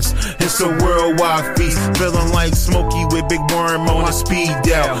 pass, it's a worldwide feast. Feeling like Smokey with Big Worm on a speed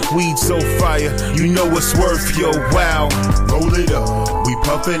dial. Weed so fire, you know it's worth your wow. Roll it up, we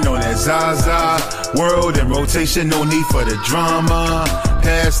puffin' on that Zaza. World in rotation, no need for the drama.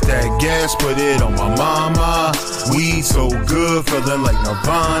 Pass that gas, put it on my mama. Weed so good, feeling like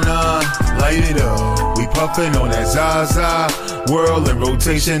Nirvana. Light it up, we puffin' on that that Zaza. World in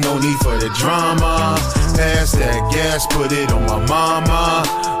rotation, no need for the drama. Pass that gas, put it on my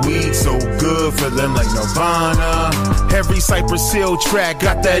mama. Weed so good, feeling like Nirvana. Every Cypress Hill track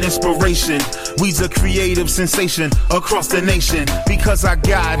got that inspiration. Weed's a creative sensation across the nation. Because I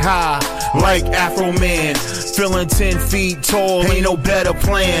got high, like Afro Man. Feeling 10 feet tall, ain't no better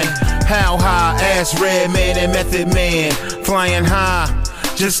plan. How high? Ass Red Man and Method Man. Flying high,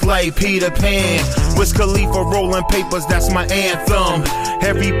 just like Peter Pan. Wiz Khalifa rolling papers, that's my anthem.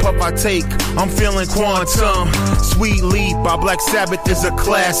 Every puff I take, I'm feeling quantum. Sweet Leap by Black Sabbath is a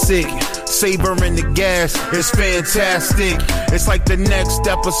classic. Savoring the gas, it's fantastic. It's like the next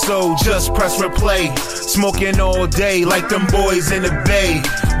episode, just press replay. Smoking all day like them boys in the bay.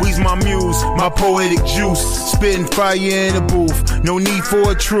 We's my muse, my poetic juice. Spitting fire in the booth, no need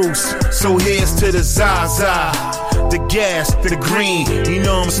for a truce. So here's to the Zaza, the gas, the green. You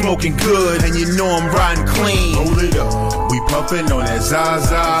know I'm smoking good, and you know I'm riding clean. Hold it up, we puffin' on that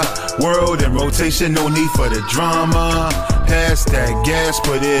Zaza. World in rotation, no need for the drama. Pass that gas,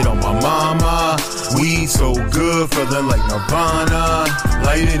 put it on my mama. Weed so good, feeling like Nirvana.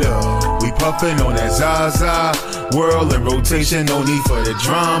 Light it up, we puffin' on that Zaza. World in rotation, no need for the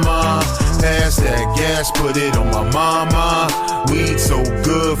drama. Pass that gas, put it on my mama. Weed so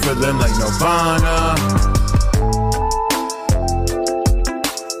good, feeling like Nirvana.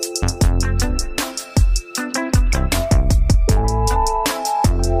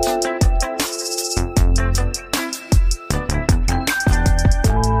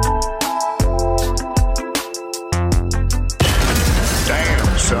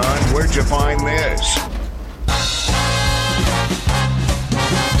 Where'd you find this?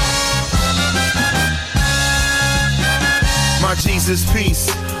 My Jesus piece,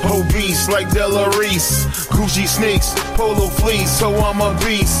 obese like Della Reese. Gucci sneaks, polo fleece, so I'm a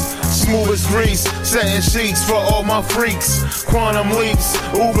beast. Smooth as grease, satin sheets for all my freaks. Quantum leaps,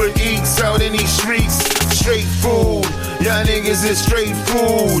 Uber Eats out in these streets. Straight food, y'all niggas is straight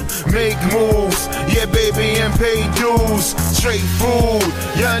food. Make moves, yeah baby, and pay dues. Straight food,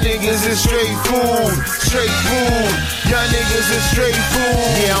 y'all niggas is straight food. Straight food, y'all niggas is straight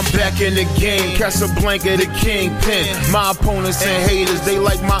food. Yeah, I'm back in the game, Casablanca the kingpin. My opponents and haters, they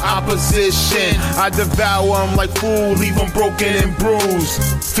like my opposition. I devour them like food, leave them broken and bruised.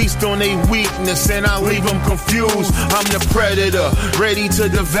 Feast on their weakness and I leave them confused. I'm the predator, ready to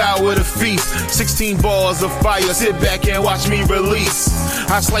devour the feast. 16 balls of fire, sit back and watch me release.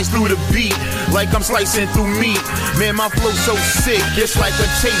 I slice through the beat like I'm slicing through meat. Man, my flow so sick, it's like a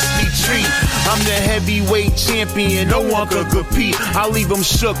tasty treat. I'm the heavyweight champion, no one could compete. I leave them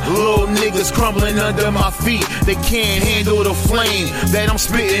shook, little niggas crumbling under my feet. They can't handle the flame that I'm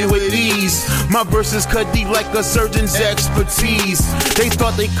spitting with ease. My verses cut deep like a surgeon's expertise. They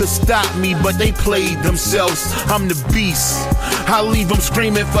thought they could stop me, but they played themselves. I'm the beast, I leave them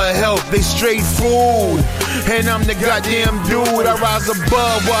screaming for help. They straight food, and I'm the goddamn dude. I rise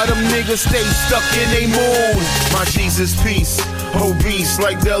above while them niggas stay stuck in they mood. My Jesus piece, obese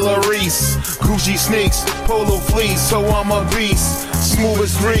like Della Reese. Gucci sneaks, polo fleece, so I'm a beast. Smooth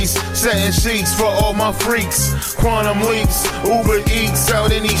as grease, satin sheets for all my freaks. Quantum leaps, Uber Eats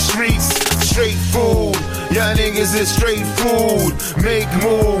out in these streets. Straight food, y'all niggas is straight food. Make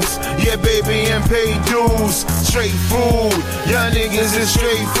moves, yeah baby, and pay dues. Straight food, y'all niggas is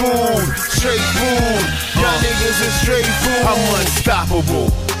straight food. Straight food, y'all niggas is straight food. I'm unstoppable,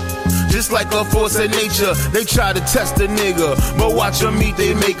 just like a force of nature. They try to test a nigga, but watch them meet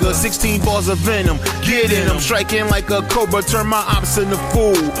they maker. 16 balls of venom, get in them. Striking like a cobra, turn my ops into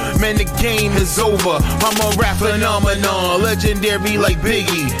fool. Man, the game is over, I'm a rap phenomenon. Legendary like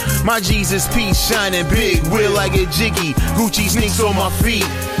Biggie. My Jesus piece shining big, wheel like a jiggy. Gucci sneaks on my feet,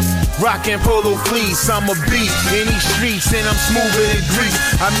 rockin' polo fleece. I'm a beast in these streets and I'm smoother than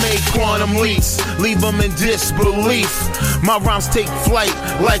grease. I make quantum leaps, leave them in disbelief. My rhymes take flight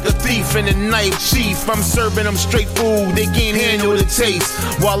like a thief in the night. Chief, I'm serving them straight food, they can't handle the taste.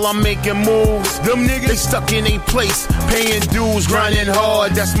 While I'm making moves, them niggas, they stuck in a place. Paying dues, grinding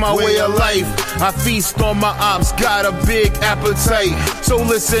hard, that's my way of life. I feast on my ops, got a big appetite. So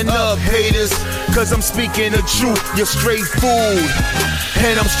listen up, haters, cause I'm speaking the truth. You're straight food,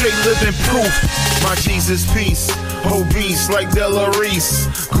 and I'm straight living proof. My Jesus piece, obese like Della Reese.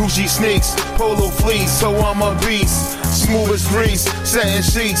 Gucci sneaks, polo fleece, so I'm a beast. Smooth as grease, satin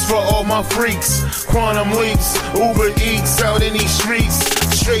sheets for all my freaks. Quantum leaps, Uber Eats out in these streets.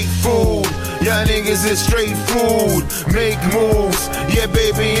 Straight food, y'all niggas is straight food. Make moves, yeah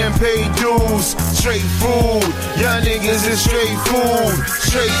baby, and pay dues. Straight food, y'all niggas is straight food.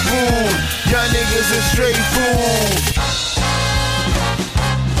 Straight food, y'all niggas is straight food.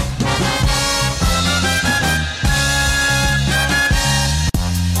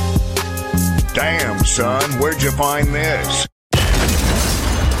 son? Where'd you find this?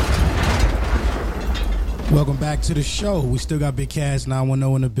 Welcome back to the show. We still got Big Cas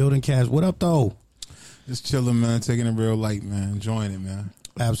 910 in the building. Cas, what up, though? Just chilling, man. Taking it real light, man. Enjoying it, man.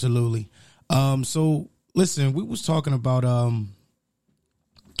 Absolutely. So, listen, we was talking about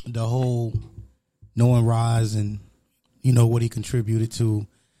the whole knowing Rise and, you know, what he contributed to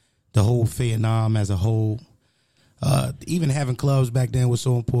the whole Vietnam as a whole. Even having clubs back then was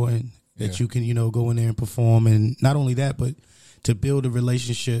so important that you can, you know, go in there and perform. And not only that, but to build the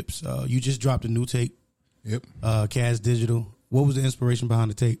relationships. You just dropped a new tape. Yep. Cas Digital. What was the inspiration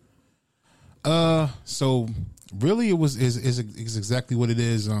behind the tape? So really it was is exactly what it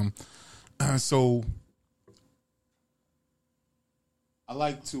is. So I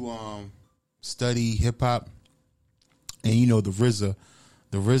like to study hip hop, and you know the RZA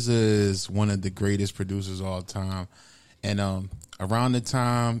is one of the greatest producers of all time. And around the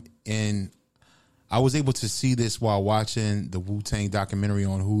time, and I was able to see this while watching the Wu-Tang documentary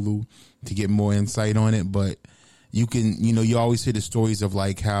on Hulu to get more insight on it. But you can, you know, you always hear the stories of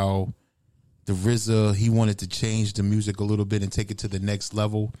like how the RZA, he wanted to change the music a little bit and take it to the next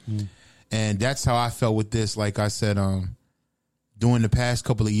level. And that's how I felt with this. Like I said, during the past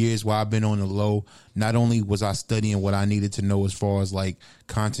couple of years while I've been on the low, not only was I studying what I needed to know as far as like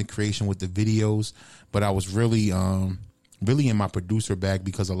content creation with the videos, but I was really in my producer bag,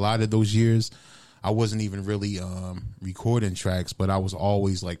 because a lot of those years I wasn't even really recording tracks, but I was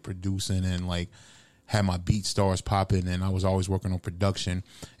always like producing and like had my beat stars popping, and I was always working on production,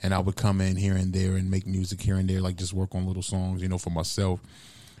 and I would come in here and there and make music here and there, like just work on little songs, you know, for myself.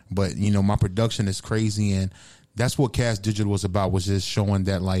 But, you know, my production is crazy, and that's what Cas Digital was about, was just showing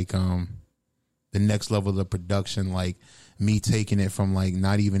that like the next level of production, like me taking it from like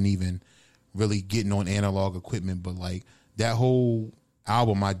not even really getting on analog equipment, but like that whole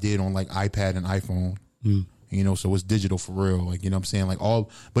album I did on like iPad and iPhone, you know, so it's digital for real. Like, you know what I'm saying? Like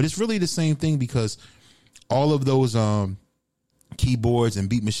but it's really the same thing, because all of those keyboards and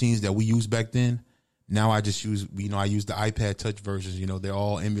beat machines that we used back then, now I just use, you know, I use the iPad touch versions, you know, they're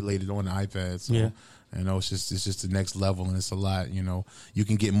all emulated on the iPad. So, you know, it's just the next level, and it's a lot, you know, you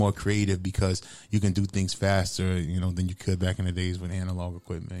can get more creative because you can do things faster, you know, than you could back in the days with analog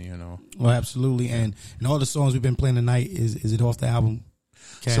equipment, you know. Well, absolutely. And all the songs we've been playing tonight, is it off the album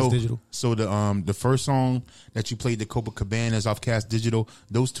Cas Digital? So the first song that you played, the Copacabana, is off Cas Digital.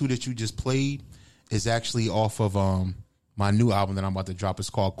 Those two that you just played is actually off of my new album that I'm about to drop. It's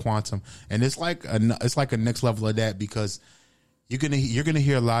called Quantum, and it's like a next level of that, because you're gonna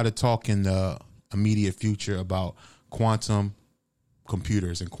hear a lot of talk in the immediate future about quantum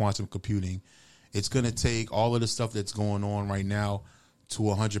computers and quantum computing. It's gonna take all of the stuff that's going on right now to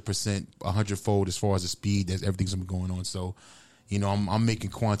 100%, 100-fold as far as the speed that everything's gonna be going on. So, you know, I'm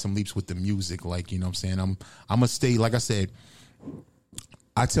making quantum leaps with the music. Like, you know what I'm saying? I'm gonna stay, like I said,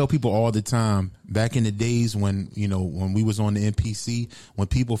 I tell people all the time, back in the days when, you know, when we was on the MPC, when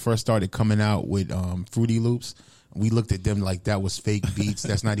people first started coming out with Fruity Loops, we looked at them like that was fake beats.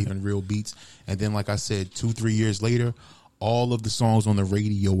 That's not even real beats. And then, like I said, 2-3 years later, all of the songs on the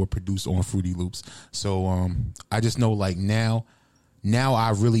radio were produced on Fruity Loops. So I just know, like, now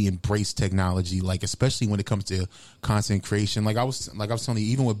I really embrace technology, like especially when it comes to content creation. Like I was telling you,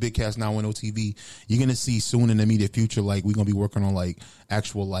 even with Big Cas 910 TV, you're gonna see soon in the immediate future, like we're gonna be working on like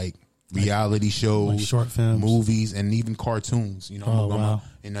actual like reality shows, like short films, movies, and even cartoons. You know, wow.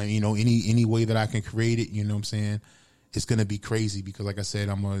 And you know, any way that I can create it, you know what I'm saying, it's gonna be crazy, because like I said,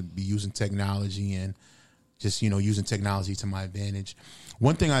 I'm gonna be using technology and just, you know, using technology to my advantage.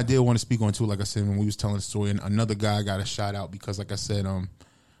 One thing I did want to speak on too, like I said, when we was telling the story, and another guy got a shout out, because like I said,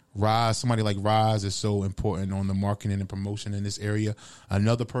 somebody like Roz is so important on the marketing and promotion in this area.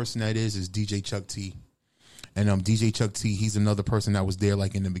 Another person that is DJ Chuck T. And DJ Chuck T, he's another person that was there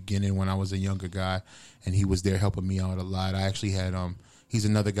like in the beginning when I was a younger guy, and he was there helping me out a lot. I actually had he's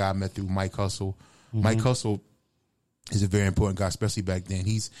another guy I met through Mike Hustle. Mike Hustle is a very important guy, especially back then.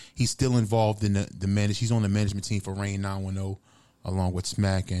 He's still involved in the manage. He's on the management team for Rain 910, along with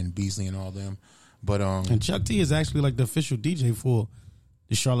Smack and Beasley and all them. But and Chuck T is actually like the official DJ for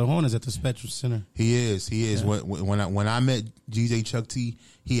the Charlotte Hornets at the Spectrum Center. He is. Yeah. When I met DJ Chuck T,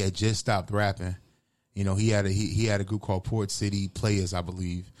 he had just stopped rapping. You know, he had a group called Port City Players, I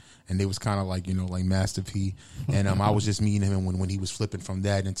believe, and they was kind of like, you know, like Master P. And I was just meeting him when he was flipping from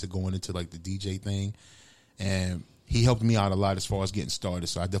that into going into like the DJ thing, and he helped me out a lot as far as getting started.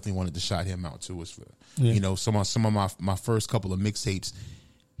 So I definitely wanted to shout him out too. As for, you know, some of my first couple of mixtapes,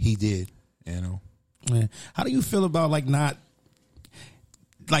 he did. You know, yeah. How do you feel about like not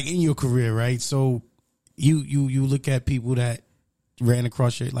like in your career, right? So you look at people that ran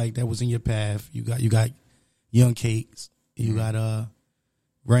across your, like, that was in your path. You got Young Cakes. You got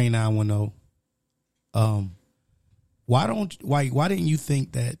Rain 910. Why didn't you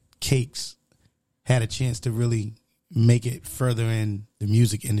think that Cakes had a chance to really make it further in the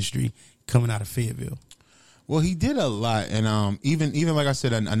music industry coming out of Fayetteville? Well, he did a lot, and even like I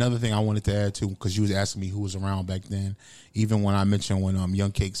said, another thing I wanted to add to, because you was asking me who was around back then. Even when I mentioned when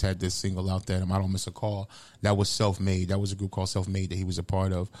Young Cakes had this single out that I Don't Miss a Call, that was Self-Made. That was a group called Self-Made that he was a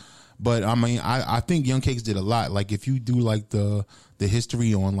part of. But I mean, I think Young Cakes did a lot. Like if you do like the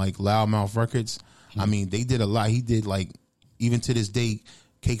history on like Loudmouth Records, I mean they did a lot. He did like, even to this day,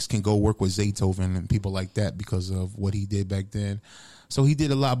 Cakes can go work with Zaytoven and people like that because of what he did back then. So he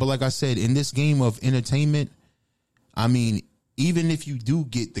did a lot. But like I said, in this game of entertainment, I mean, even if you do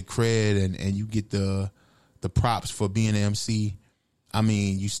get the cred and you get the props for being an MC, I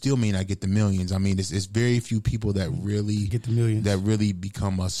mean, you still may not get the millions. I mean, it's very few people that really get the millions, that really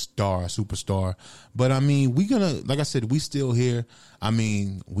become a star, a superstar. But I mean, like I said, we still here. I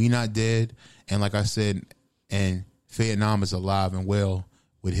mean, we not dead. And like I said, and Vietnam is alive and well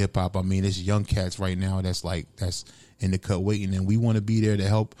with hip hop. I mean, it's young cats right now that's in the cut waiting, and we want to be there to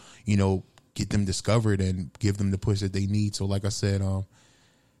help, get them discovered and give them the push that they need. So like I said,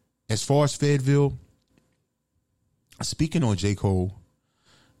 as far as Fayetteville, speaking on J. Cole,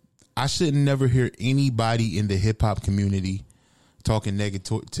 I should never hear anybody in the hip hop community talking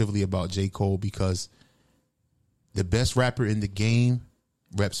negatively about J. Cole, because the best rapper in the game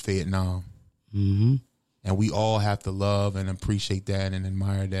reps Vietnam. Mm-hmm. And we all have to love and appreciate that and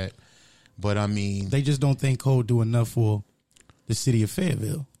admire that. But I mean, they just don't think Cole do enough for the city of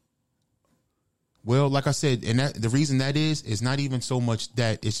Fayetteville. Well, like I said, and the reason that is not even so much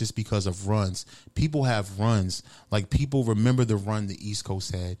that, it's just because of runs. People have runs. Like, people remember the run the East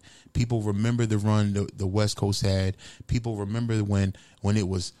Coast had. People remember the run the West Coast had. People remember when it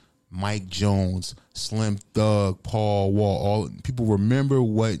was Mike Jones, Slim Thug, Paul Wall. All people remember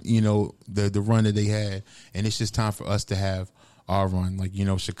what, the run that they had. And it's just time for us to have our run. Like,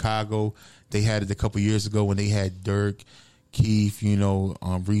 Chicago, they had it a couple years ago when they had Dirk, Keith,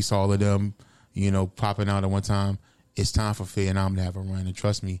 Reese, all of them, popping out at one time. It's time for Vietnam to have a run. And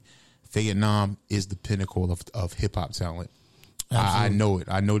trust me, Vietnam is the pinnacle of hip-hop talent. I know it.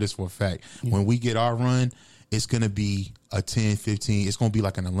 I know this for a fact. Yeah. When we get our run, it's going to be a 10, 15. It's going to be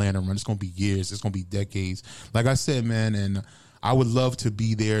like an Atlanta run. It's going to be years. It's going to be decades. Like I said, man, and I would love to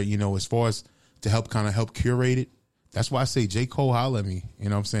be there, as far as to help curate it. That's why I say, J. Cole, holler at me. You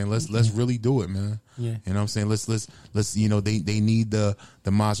know what I'm saying? Let's really do it, man. Yeah. You know what I'm saying? Let's they need the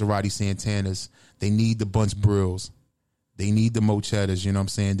Maserati Santanas. They need the Bunch Brills. They need the Mochettas, you know what I'm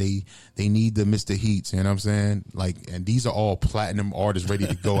saying? They need the Mr. Heats, you know what I'm saying? Like, and these are all platinum artists ready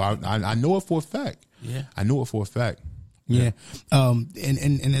to go. I know it for a fact. Yeah. I know it for a fact. Yeah. And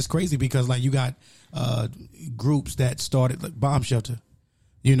it's crazy because, like, you got groups that started, like Bomb Shelter,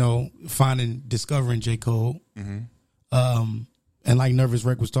 discovering J. Cole. Mm-hmm. And like Nervous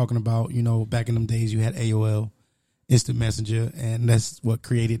Wreck was talking about, back in them days, you had AOL, Instant Messenger, and that's what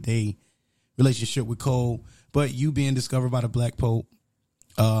created a relationship with Cole. But you being discovered by the Black Pope,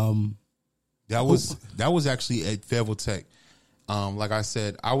 that was actually at Fayetteville Tech. Like I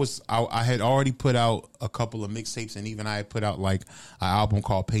said, I had already put out a couple of mixtapes, and even I had put out like an album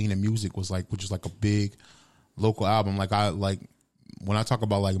called Pain and Music, which is like a big local album. When I talk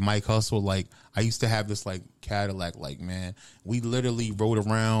about like Mike Hustle, like I used to have this like Cadillac, like, man, we literally rode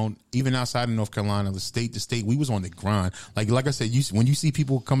around even outside of North Carolina, the state to state. We was on the grind. Like I said, when you see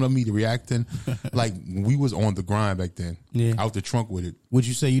people coming up to me to reacting, like we was on the grind back then. Yeah, out the trunk with it. Would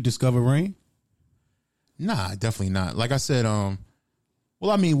you say you discovered Rain? Nah, definitely not. Like I said, well,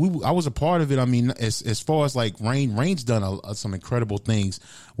 I mean, I was a part of it. I mean, as far as like Rain's done some incredible things.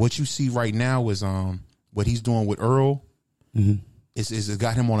 What you see right now is what he's doing with Earl. Mm-hmm. It's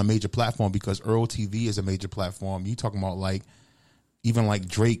got him on a major platform because Earl TV is a major platform. You talking about like even like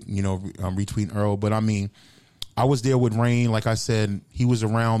Drake, retweeting Earl. But I mean, I was there with Rain. Like I said, he was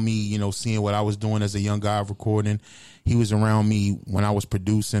around me, seeing what I was doing as a young guy recording. He was around me when I was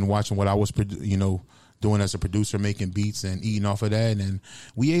producing, watching what I was, doing as a producer, making beats and eating off of that. And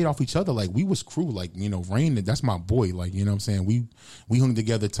we ate off each other. Like we was crew, like, Rain, that's my boy. Like, you know what I'm saying? We hung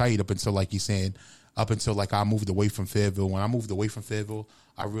together tight up until, like he's saying, up until like I moved away from Fayetteville. When I moved away from Fayetteville,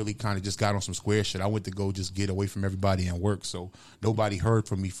 I really kind of just got on some square shit. I went to go just get away from everybody and work. So nobody heard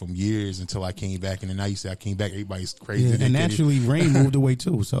from me from years until I came back. And then now you say I came back, everybody's crazy. Yeah, and naturally Rain moved away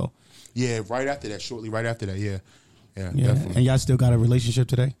too. So yeah, shortly right after that. Yeah, definitely. And y'all still got a relationship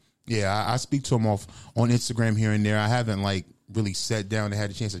today? Yeah, I speak to him on Instagram here and there. I haven't like really sat down and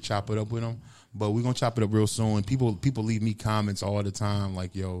had a chance to chop it up with him. But we're gonna chop it up real soon. People leave me comments all the time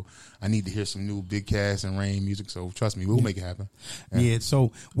like, "Yo, I need to hear some new Big Cas and Rain music." So trust me, we'll make it happen. Yeah.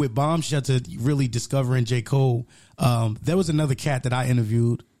 So with Bomb Shelter really discovering J. Cole, there was another cat that I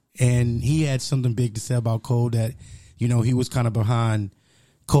interviewed, and he had something big to say about Cole. That he was kind of behind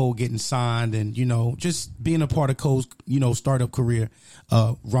Cole getting signed, and just being a part of Cole's startup career.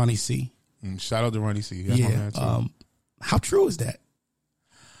 Ronnie C. Shout out to Ronnie C. That's my man too. How true is that?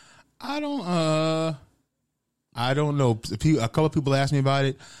 I don't know. A couple of people asked me about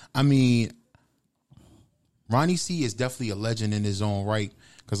it. I mean, Ronnie C is definitely a legend in his own right.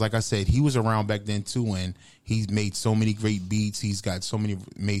 Because, like I said, he was around back then too, and he's made so many great beats. He's got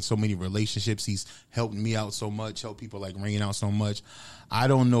made so many relationships. He's helped me out so much, helped people like Rain out so much. I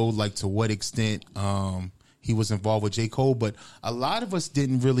don't know, like, to what extent he was involved with J. Cole, but a lot of us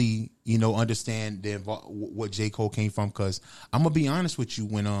didn't really, understand what J. Cole came from. Because I'm gonna be honest with you,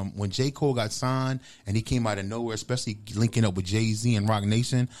 when J. Cole got signed and he came out of nowhere, especially linking up with Jay-Z and Roc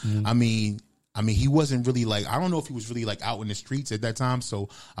Nation, I mean, he wasn't really like, I don't know if he was really like out in the streets at that time. So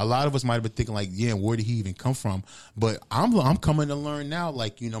a lot of us might have been thinking like, yeah, where did he even come from? But I'm coming to learn now,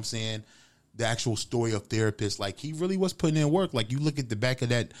 like, what I'm saying, the actual story of Therapist. Like, he really was putting in work. Like, you look at the back of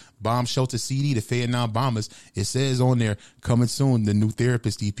that Bomb Shelter CD, the Vietnam Bombers, it says on there, coming soon, the new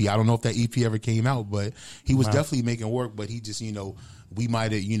Therapist EP. I don't know if that EP ever came out, but he was definitely making work. But he just, we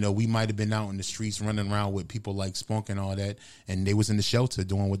might have been out in the streets running around with people like Spunk and all that, and they was in the shelter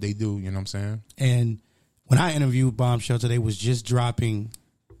doing what they do. You know what I'm saying? And when I interviewed Bomb Shelter, they was just dropping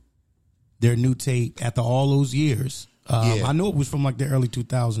their new tape after all those years. I know it was from like the early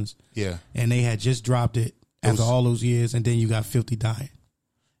 2000s. Yeah. And they had just dropped it after all those years, and then you got 50 dying.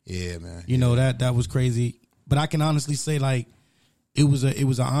 Yeah, man. That was crazy. But I can honestly say, like, it was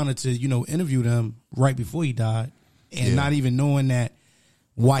an honor to, interview them right before he died, and not even knowing that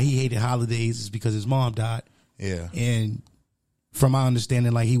why he hated holidays is because his mom died. Yeah. And from my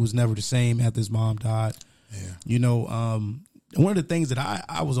understanding, like, he was never the same after his mom died. Yeah. One of the things that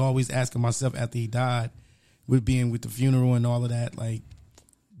I was always asking myself after he died, with being with the funeral and all of that, like,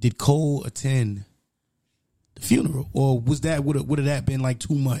 did Cole attend the funeral, or would have that been like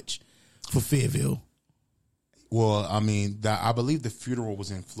too much for Fayetteville? Well, I mean, I believe the funeral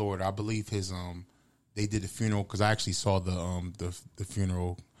was in Florida. I believe they did the funeral because I actually saw the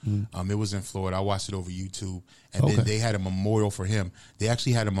funeral. It was in Florida. I watched it over YouTube, and then they had a memorial for him. They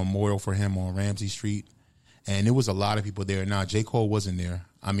actually had a memorial for him on Ramsey Street, and there was a lot of people there. Now, J. Cole wasn't there.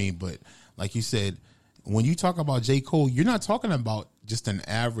 I mean, but like you said, when you talk about J. Cole, you're not talking about just an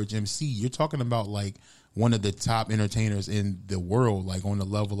average MC. You're talking about like one of the top entertainers in the world, like on the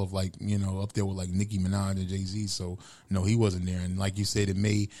level of like, up there with like Nicki Minaj and Jay-Z. So no, he wasn't there. And like you said,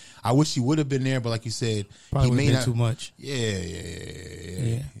 I wish he would have been there, but like you said, probably he may not too much.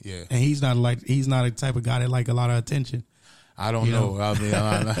 Yeah. And he's not a type of guy that like a lot of attention. I don't know. I mean,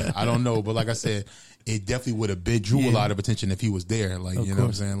 I don't know, but like I said, it definitely would have drew a lot of attention if he was there. Like, you know what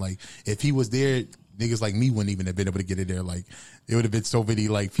I'm saying? Like, if he was there, niggas like me wouldn't even have been able to get it there. Like, it would have been so many,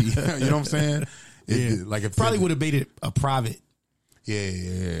 like, you know what I'm saying? Like, it probably would have made it a private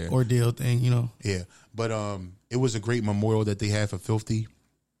ordeal thing, Yeah, but it was a great memorial that they had for Filthy.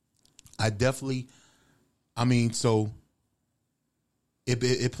 So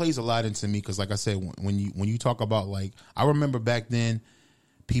it plays a lot into me because, like I said, when you talk about, like, I remember back then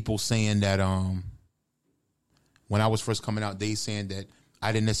people saying that when I was first coming out, they saying that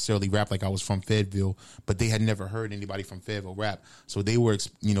I didn't necessarily rap like I was from Fayetteville, but they had never heard anybody from Fayetteville rap. So they were,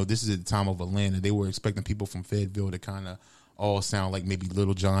 this is at the time of Atlanta. They were expecting people from Fayetteville to kind of all sound like maybe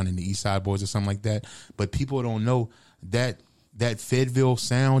Little John and the East Side Boys or something like that. But people don't know that Fayetteville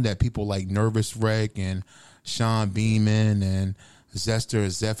sound that people like Nervous Wreck and Sean Beeman and Zester,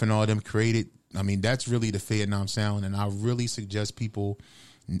 Zeph and all them created. I mean, that's really the Vietnam sound. And I really suggest people,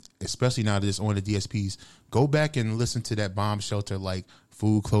 especially now that it's on the DSPs, go back and listen to that Bomb Shelter, like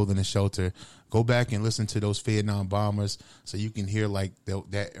Food, Clothing, and Shelter. Go back and listen to those Vietnam Bombers so you can hear like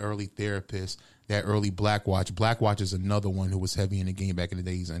that early Therapist, that early Black Watch. Black Watch is another one who was heavy in the game back in the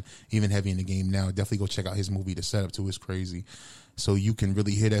days and even heavy in the game now. Definitely go check out his movie. The setup too is crazy. So you can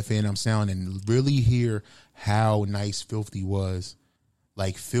really hear that Vietnam sound and really hear how nice Filthy was.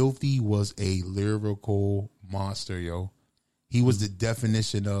 Like, Filthy was a lyrical monster, yo. He was the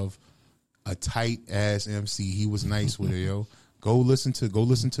definition of a tight ass MC. He was nice with it, yo. Go listen to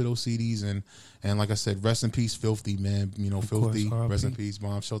those CDs and like I said, rest in peace, Filthy, man. Filthy, rest in peace,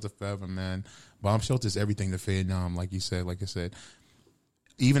 Bomb Shelter forever, man. Bomb Shelter is everything to Vietnam, like I said.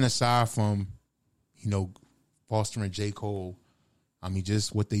 Even aside from, fostering J. Cole, I mean,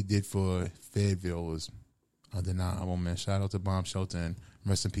 just what they did for Fayetteville is undeniable, man. Shout out to Bomb Shelter and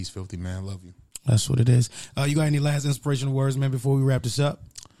rest in peace, Filthy, man. Love you. That's what it is. You got any last inspirational words, man, before we wrap this up?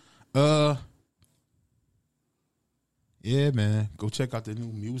 Yeah, man. Go check out the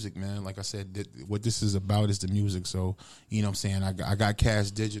new music, man. Like I said, what this is about is the music. So, you know what I'm saying? I got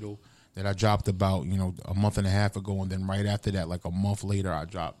Cas Digital that I dropped about, a month and a half ago. And then right after that, like a month later, I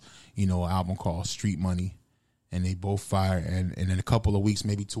dropped, an album called Street Money. And they both fire. And in a couple of weeks,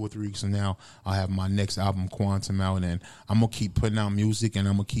 maybe 2 or 3 weeks from now, I'll have my next album, Quantum, out. And I'm going to keep putting out music, and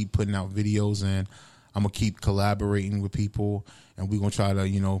I'm going to keep putting out videos, and I'm going to keep collaborating with people. And we're going to try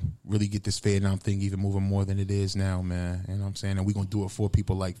to, really get this Vietnam thing even moving more than it is now, man. You know what I'm saying? And we're going to do it for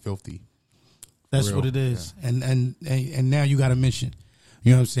people like Filthy. That's what it is. Yeah. And now you got a mission.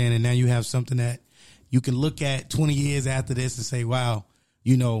 You know what I'm saying? And now you have something that you can look at 20 years after this and say, wow,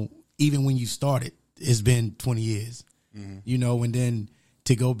 even when you started, it's been 20 years, and then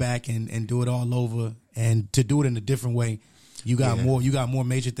to go back and do it all over and to do it in a different way. You got more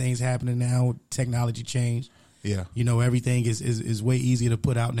major things happening now. Technology changed. Yeah. Everything is way easier to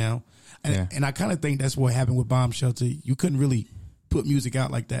put out now. And I kind of think that's what happened with Bomb Shelter. You couldn't really put music out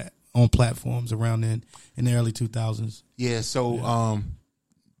like that on platforms around then in the early 2000s. Yeah. So,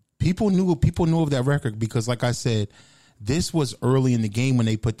 people knew of that record because, like I said, this was early in the game when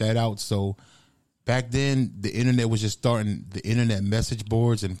they put that out. So back then, the internet was just starting. The internet message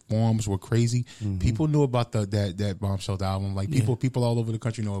boards and forums were crazy. Mm-hmm. People knew about that Bomb Shelter album. Like people all over the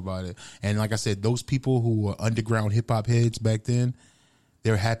country know about it. And like I said, those people who were underground hip hop heads back then,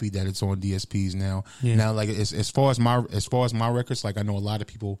 they're happy that it's on DSPs now. Yeah. Now, like as far as my records, like I know a lot of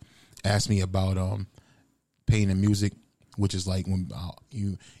people ask me about Pain and Music, which is like when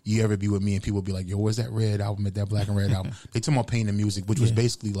you ever be with me and people be like, yo, where's that red album, that Black and Red album? They talk about Pain and Music, which was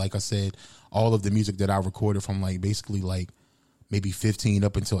basically, like I said, all of the music that I recorded from like basically like maybe 15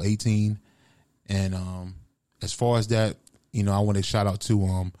 up until 18. And as far as that, I want to shout out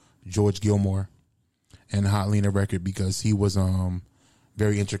to George Gilmore and the Hot Lena record because he was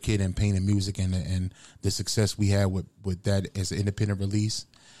very intricate in Pain and Music and the success we had with that as an independent release.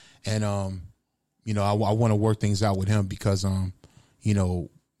 And I want to work things out with him because,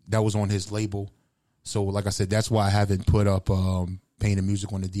 that was on his label. So, like I said, that's why I haven't put up Pain and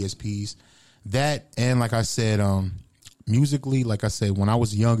Music on the DSPs. That, and like I said, musically, like I said, when I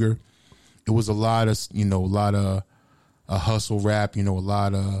was younger, it was a lot of hustle rap, a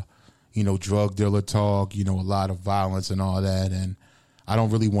lot of, drug dealer talk, a lot of violence and all that. And I don't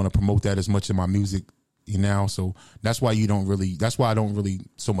really want to promote that as much in my music. So that's why I don't really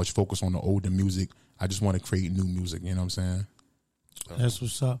so much focus on the older music. I just want to create new music. You know what I'm saying? So. That's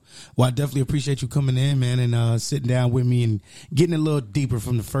what's up. Well, I definitely appreciate you coming in, man, and sitting down with me and getting a little deeper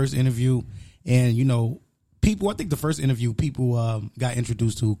from the first interview. And, I think the first interview, people got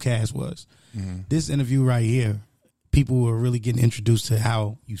introduced to who Cas was. Mm-hmm. This interview right here, people were really getting introduced to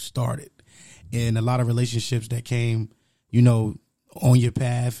how you started and a lot of relationships that came, on your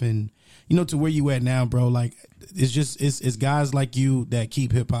path and, to where you at now, bro. Like it's guys like you that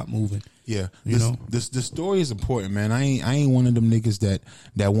keep hip hop moving. Yeah, the story is important, man. I ain't one of them niggas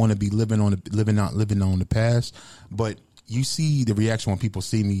that want to be living on the past. But you see the reaction when people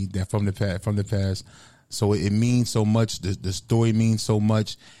see me that from the past. So it means so much. The story means so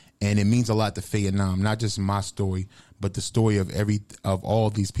much, and it means a lot to Vietnam. Not just my story, but the story of all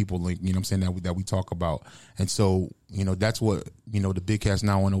of these people, like, what I'm saying, that we talk about. And so, that's what, the Big Cas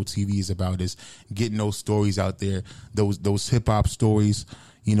Now on OTV is about, is getting those stories out there, those hip hop stories,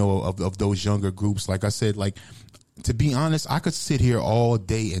 of those younger groups. Like I said, like, to be honest, I could sit here all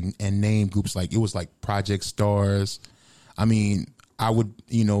day and name groups like, it was like Project Stars. I mean, I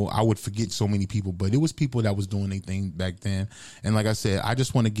would forget so many people, but it was people that was doing their thing back then. And like I said, I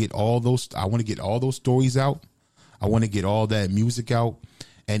just want to get all those stories out. I want to get all that music out.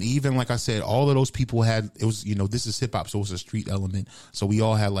 And even, like I said, all of those people this is hip hop, so it's a street element. So we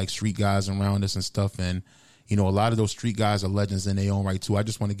all had like street guys around us and stuff. And, a lot of those street guys are legends in their own right too. I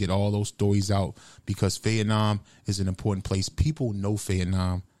just want to get all those stories out because Vietnam is an important place. People know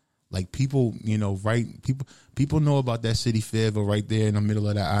Vietnam. Like people, right? People know about that city Fayetteville right there in the middle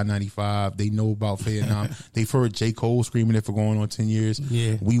of that I-95. They know about Vietnam. They've heard J. Cole screaming it for going on 10 years.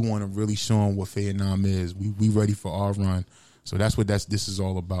 Yeah. We want to really show them what Vietnam is. We ready for our run. So that's what this is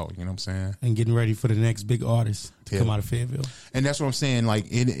all about. You know what I'm saying? And getting ready for the next big artist to come out of Fayetteville. And that's what I'm saying. Like,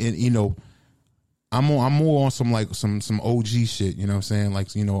 I'm more on some like some OG shit. You know what I'm saying?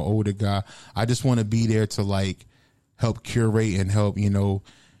 Like, an older guy. I just want to be there to like help curate and help,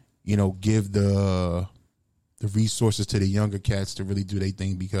 give the resources to the younger cats to really do their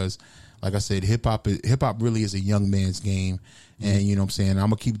thing because, like I said, hip hop really is a young man's game, and you know what I'm saying. I'm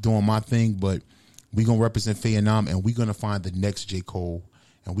gonna keep doing my thing, but we gonna represent Vietnam, and we gonna find the next J. Cole,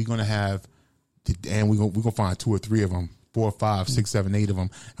 and we gonna have and we're gonna find 2 or 3 of them, 4 or 5, 6, 7, 8 of them,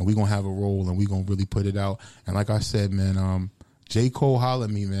 and we're gonna have a roll, and we're gonna really put it out. And like I said, man, J. Cole, holler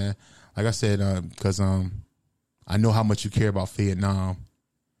at me, man. Like I said, because I know how much you care about Vietnam,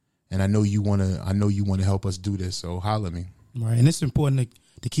 and I know you wanna help us do this. So holler at me. Right, and it's important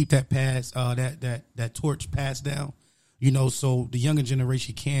to keep that that torch passed down, so the younger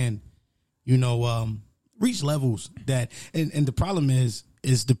generation can, reach levels that, and the problem is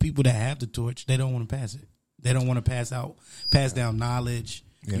the people that have the torch, they don't want to pass it. They don't want to pass down knowledge,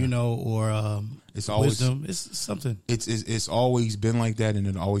 or it's always wisdom. It's something. It's always been like that, and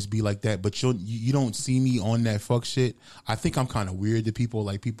it'll always be like that. But you don't see me on that fuck shit. I think I'm kind of weird to people.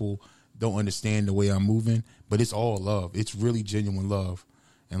 Like, people don't understand the way I'm moving, but it's all love. It's really genuine love.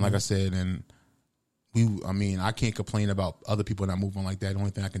 And like I said, I can't complain about other people not moving like that. The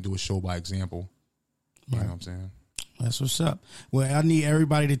only thing I can do is show by example. You know what I'm saying? That's what's up. Well, I need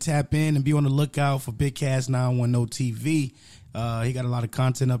everybody to tap in and be on the lookout for Big Cas 910 TV. He got a lot of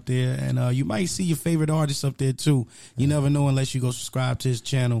content up there, and you might see your favorite artists up there too. You never know unless you go subscribe to his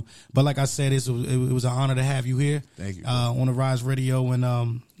channel. But like I said, it was an honor to have you here. Thank you. On the Rise Radio,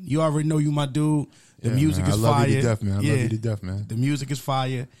 and you already know you my dude. The music is fire. I love you to death, man. I love you to death, man. The music is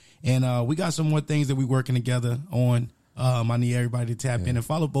fire, and we got some more things that we working together on. I need everybody to tap in and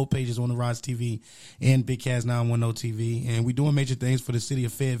follow both pages on the Rise TV and Big Cas 910 TV. And we're doing major things for the city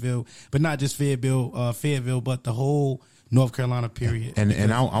of Fayetteville, but not just Fayetteville, but the whole North Carolina period.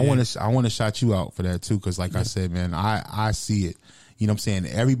 And I want to shout you out for that too, because like I said, man, I see it. You know what I'm saying?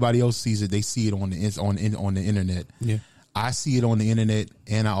 Everybody else sees it. They see it on the internet. Yeah. I see it on the internet,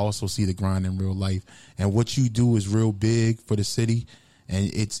 and I also see the grind in real life. And what you do is real big for the city. And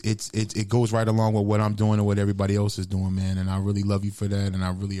it goes right along with what I'm doing and what everybody else is doing, man. And I really love you for that, and I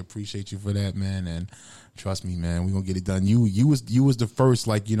really appreciate you for that, man. And trust me, man, we're gonna get it done. You was the first,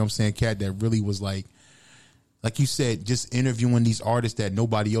 like, you know what I'm saying, cat that really was like you said, just interviewing these artists that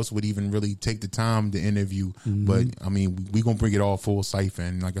nobody else would even really take the time to interview. Mm-hmm. But I mean, we're gonna bring it all full cipher.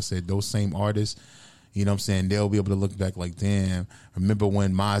 And like I said, those same artists, you know what I'm saying, they'll be able to look back like, damn, remember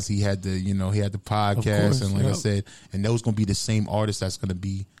when Mozzie had the podcast, course, and like I said, and those gonna be the same artists that's gonna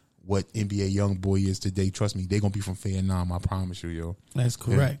be what NBA Youngboy is today. Trust me, they're gonna be from Vietnam, I promise you, yo. That's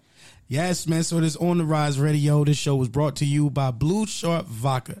correct. Yeah. Yes, man. So this on the Rise Radio, this show was brought to you by Blue Shark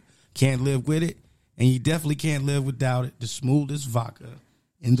Vodka. Can't live with it, and you definitely can't live without it. The smoothest vodka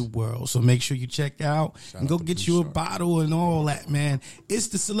in the world. So make sure you check out and go get you a bottle and all that, man. It's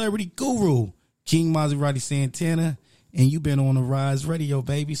the celebrity guru, King Maserati Santana, and you've been on the Rise Radio,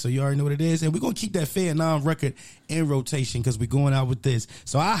 baby, so you already know what it is. And we're going to keep that Vietnam record in rotation because we're going out with this.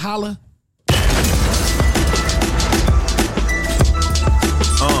 So I holla.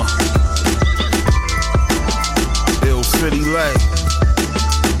 Ill City Light.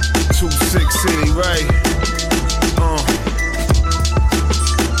 26 City, right?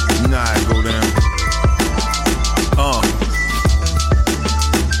 Nah, go down.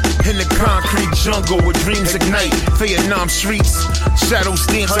 In the concrete jungle where dreams ignite, Vietnam streets, shadows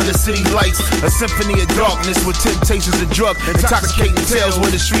dance under city lights, a symphony of darkness with temptations of drug, intoxicating tales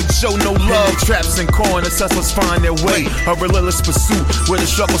where the streets show no love. Traps and corn, the hustlers find their way, a relentless pursuit where the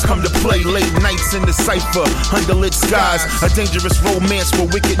struggles come to play. Late nights in the cypher, underlit skies, a dangerous romance where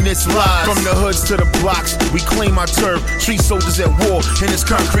wickedness lies. From the hoods to the blocks, we claim our turf, street soldiers at war in this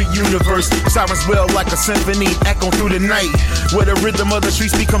concrete universe. Sirens wail like a symphony, echo through the night, where the rhythm of the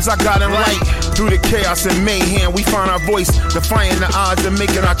streets becomes our God and light. Through the chaos and mayhem, we find our voice, defying the odds and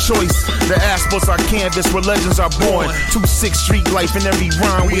making our choice. The asphalt's our canvas where legends are born. 2-6 street life in every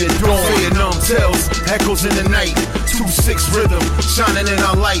rhyme we adorn. Vietnam tells, echoes in the night. 2-6 rhythm, shining in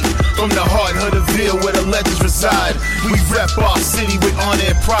our light. From the heart of the Ville where the legends reside, we rep our city with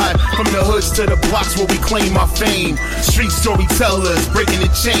honor and pride. From the hoods to the blocks where we claim our fame. Street storytellers breaking the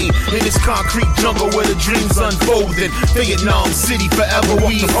chain in this concrete jungle where the dreams unfolding. Vietnam City forever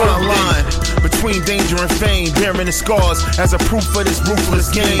we hold line between danger and fame, bearing the scars as a proof of this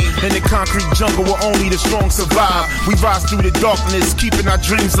ruthless game. In the concrete jungle where only the strong survive, we rise through the darkness, keeping our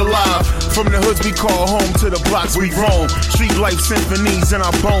dreams alive. From the hoods we call home to the blocks we roam. Street life symphonies in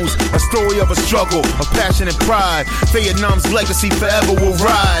our bones, a story of a struggle, of passion and pride. Vietnam's legacy forever will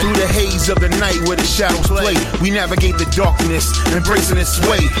ride. Through the haze of the night where the shadows play, we navigate the darkness, embracing its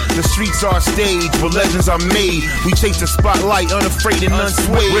way. The streets are a stage where legends are made. We chase the spotlight, unafraid and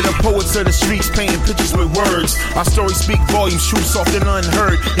unswayed. We're the poets of the street, streets, painting pictures with words. Our stories speak volumes, true, soft and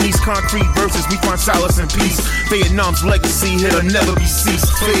unheard. In these concrete verses, we find solace and peace. Vietnam's legacy hit'll never be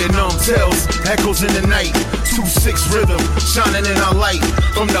ceased. Vietnam tells, echoes in the night. 2-6 rhythm, shining in our light.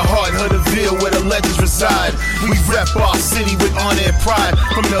 From the heart of the Ville where the legends reside. We rep our city with honor and pride.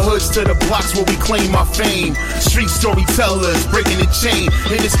 From the hoods to the blocks where we claim our fame. Street storytellers, breaking the chain.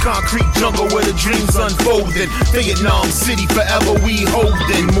 In this concrete jungle where the dreams unfolding. Vietnam City, forever we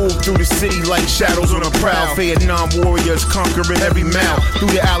holding. Move through the city like shadows on a prowl. Vietnam warriors conquering every mile.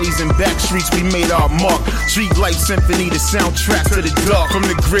 Through the alleys and back streets we made our mark. Street life symphony, the soundtrack to the dark. From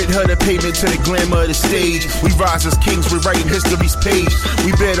the grit of the pavement to the glamour of the stage. We rise as kings, we're writing history's page.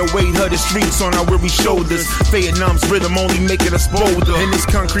 We bear the weight of the streets on our weary shoulders. Vietnam's rhythm only making us bolder. In this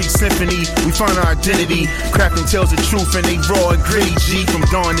concrete symphony, we find our identity. Crafting tales of truth and they raw and gritty. G from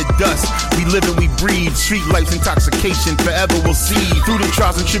dawn to dusk, we live and we breathe. Street life's intoxication, forever we'll see. Through the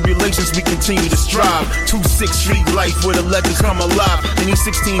trials and tribulations, we continue to strive. 2-6 street life where the legends come alive. In these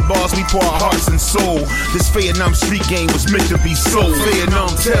 16 bars, we pour our hearts and soul. This Vietnam street game was meant to be sold.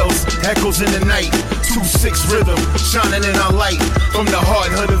 Vietnam tells, echoes in the night. 2-6 rhythm, shining in our light. From the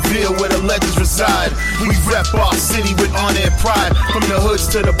heart of the Ville where the legends reside. We rep our city with honor and pride. From the hoods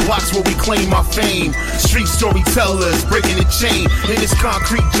to the blocks where we claim our fame. Street storytellers, breaking the chain. In this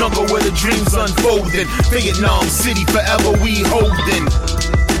concrete jungle where the dreams unfolding. Vietnam City, forever we holding.